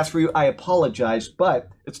too fast for you, I apologize, but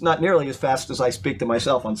it's not nearly as fast as I speak to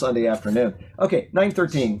myself on Sunday afternoon. Okay,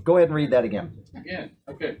 9:13. Go ahead and read that again. Again,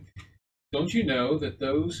 okay. Don't you know that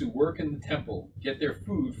those who work in the temple get their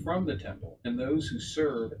food from the temple, and those who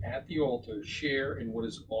serve at the altar share in what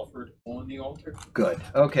is offered on the altar? Good.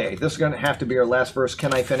 Okay, this is going to have to be our last verse.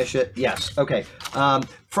 Can I finish it? Yes. Okay.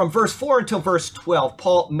 From verse 4 until verse 12,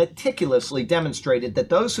 Paul meticulously demonstrated that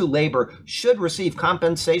those who labor should receive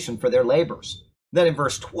compensation for their labors. Then in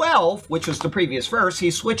verse 12, which was the previous verse,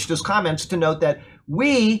 he switched his comments to note that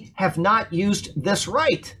we have not used this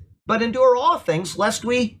right, but endure all things lest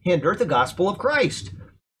we hinder the gospel of Christ.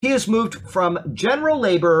 He has moved from general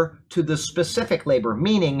labor to the specific labor,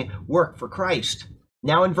 meaning work for Christ.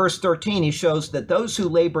 Now in verse 13, he shows that those who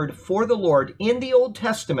labored for the Lord in the Old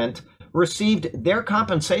Testament received their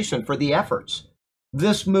compensation for the efforts.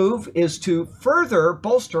 This move is to further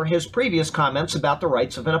bolster his previous comments about the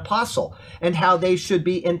rights of an apostle and how they should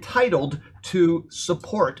be entitled to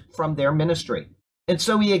support from their ministry. And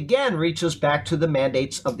so he again reaches back to the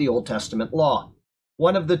mandates of the Old Testament law.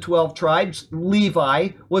 One of the 12 tribes, Levi,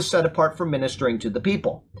 was set apart for ministering to the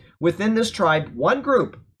people. Within this tribe, one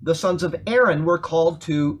group, the sons of Aaron, were called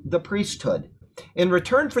to the priesthood. In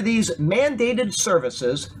return for these mandated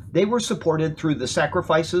services, they were supported through the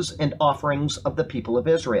sacrifices and offerings of the people of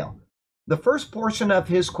Israel. The first portion of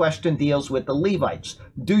his question deals with the Levites.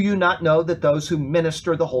 Do you not know that those who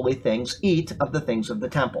minister the holy things eat of the things of the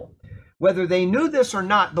temple? Whether they knew this or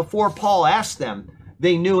not before Paul asked them,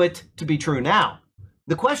 they knew it to be true now.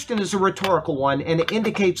 The question is a rhetorical one, and it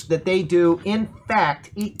indicates that they do, in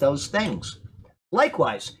fact, eat those things.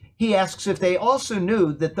 Likewise, he asks if they also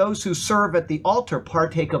knew that those who serve at the altar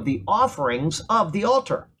partake of the offerings of the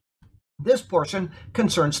altar. This portion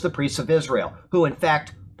concerns the priests of Israel, who in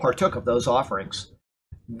fact partook of those offerings.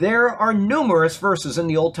 There are numerous verses in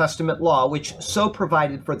the Old Testament law which so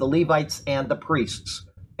provided for the Levites and the priests.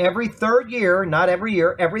 Every third year, not every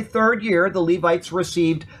year, every third year, the Levites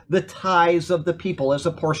received the tithes of the people as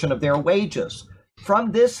a portion of their wages.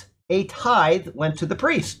 From this, a tithe went to the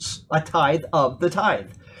priests, a tithe of the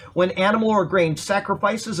tithe. When animal or grain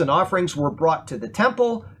sacrifices and offerings were brought to the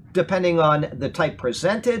temple, depending on the type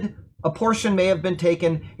presented, a portion may have been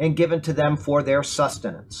taken and given to them for their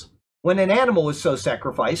sustenance. When an animal was so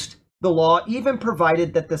sacrificed, the law even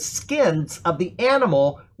provided that the skins of the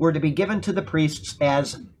animal were to be given to the priests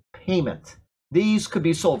as payment. These could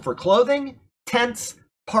be sold for clothing, tents,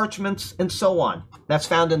 parchments, and so on. That's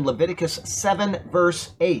found in Leviticus 7,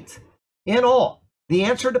 verse 8. In all, the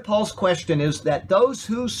answer to Paul's question is that those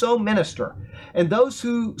who so minister and those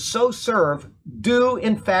who so serve do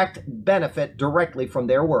in fact benefit directly from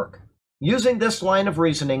their work. Using this line of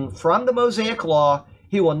reasoning from the Mosaic Law,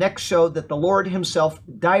 he will next show that the Lord himself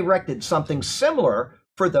directed something similar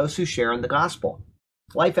for those who share in the gospel.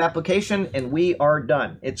 Life application, and we are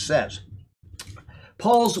done. It says,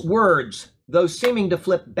 Paul's words, though seeming to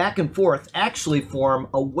flip back and forth, actually form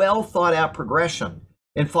a well thought out progression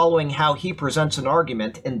in following how he presents an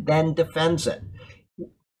argument and then defends it.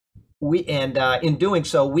 In doing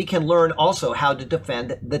so, we can learn also how to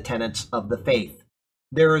defend the tenets of the faith.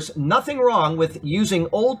 There's nothing wrong with using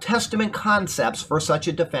Old Testament concepts for such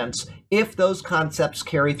a defense if those concepts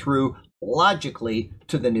carry through logically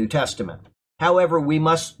to the New Testament. However, we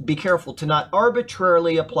must be careful to not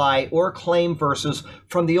arbitrarily apply or claim verses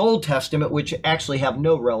from the Old Testament which actually have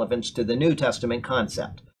no relevance to the New Testament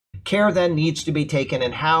concept. Care then needs to be taken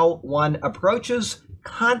in how one approaches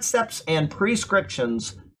concepts and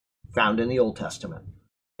prescriptions found in the Old Testament.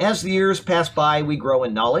 As the years pass by, we grow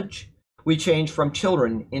in knowledge. We change from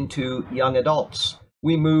children into young adults.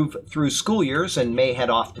 We move through school years and may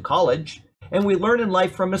head off to college, and we learn in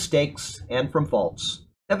life from mistakes and from faults.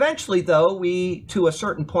 Eventually, though, we, to a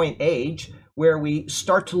certain point, age where we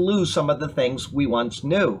start to lose some of the things we once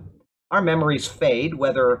knew. Our memories fade,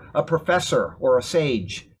 whether a professor or a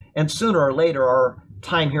sage, and sooner or later our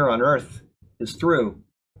time here on earth is through.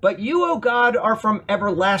 But you, O God, are from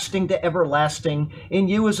everlasting to everlasting. In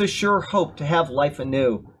you is a sure hope to have life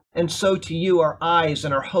anew. And so to you our eyes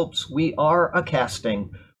and our hopes we are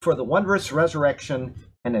a-casting for the wondrous resurrection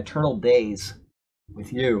and eternal days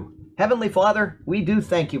with you. Heavenly Father, we do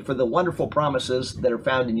thank you for the wonderful promises that are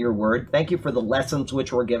found in your word. Thank you for the lessons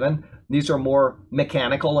which were given. These are more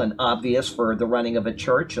mechanical and obvious for the running of a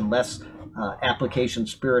church and less application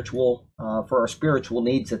spiritual for our spiritual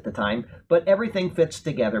needs at the time. But everything fits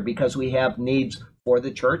together because we have needs for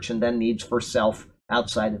the church and then needs for self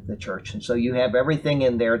outside of the church. And so you have everything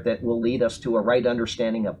in there that will lead us to a right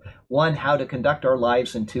understanding of, one, how to conduct our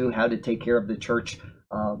lives, and two, how to take care of the church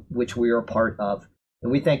which we are a part of.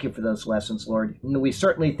 And we thank you for those lessons, Lord. And we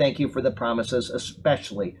certainly thank you for the promises,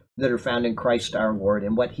 especially that are found in Christ our Lord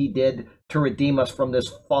and what he did to redeem us from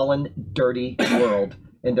this fallen, dirty world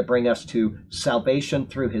and to bring us to salvation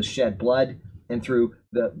through his shed blood and through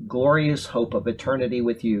the glorious hope of eternity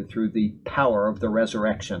with you through the power of the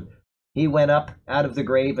resurrection. He went up out of the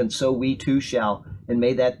grave, and so we too shall. And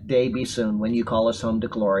may that day be soon when you call us home to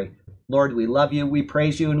glory. Lord, we love you, we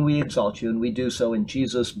praise you, and we exalt you, and we do so in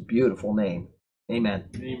Jesus' beautiful name. Amen.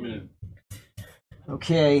 Amen.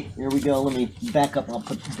 Okay, here we go. Let me back up. I'll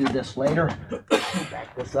do this later.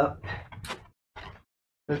 Back this up.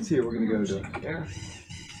 Let's see, we're gonna go to there.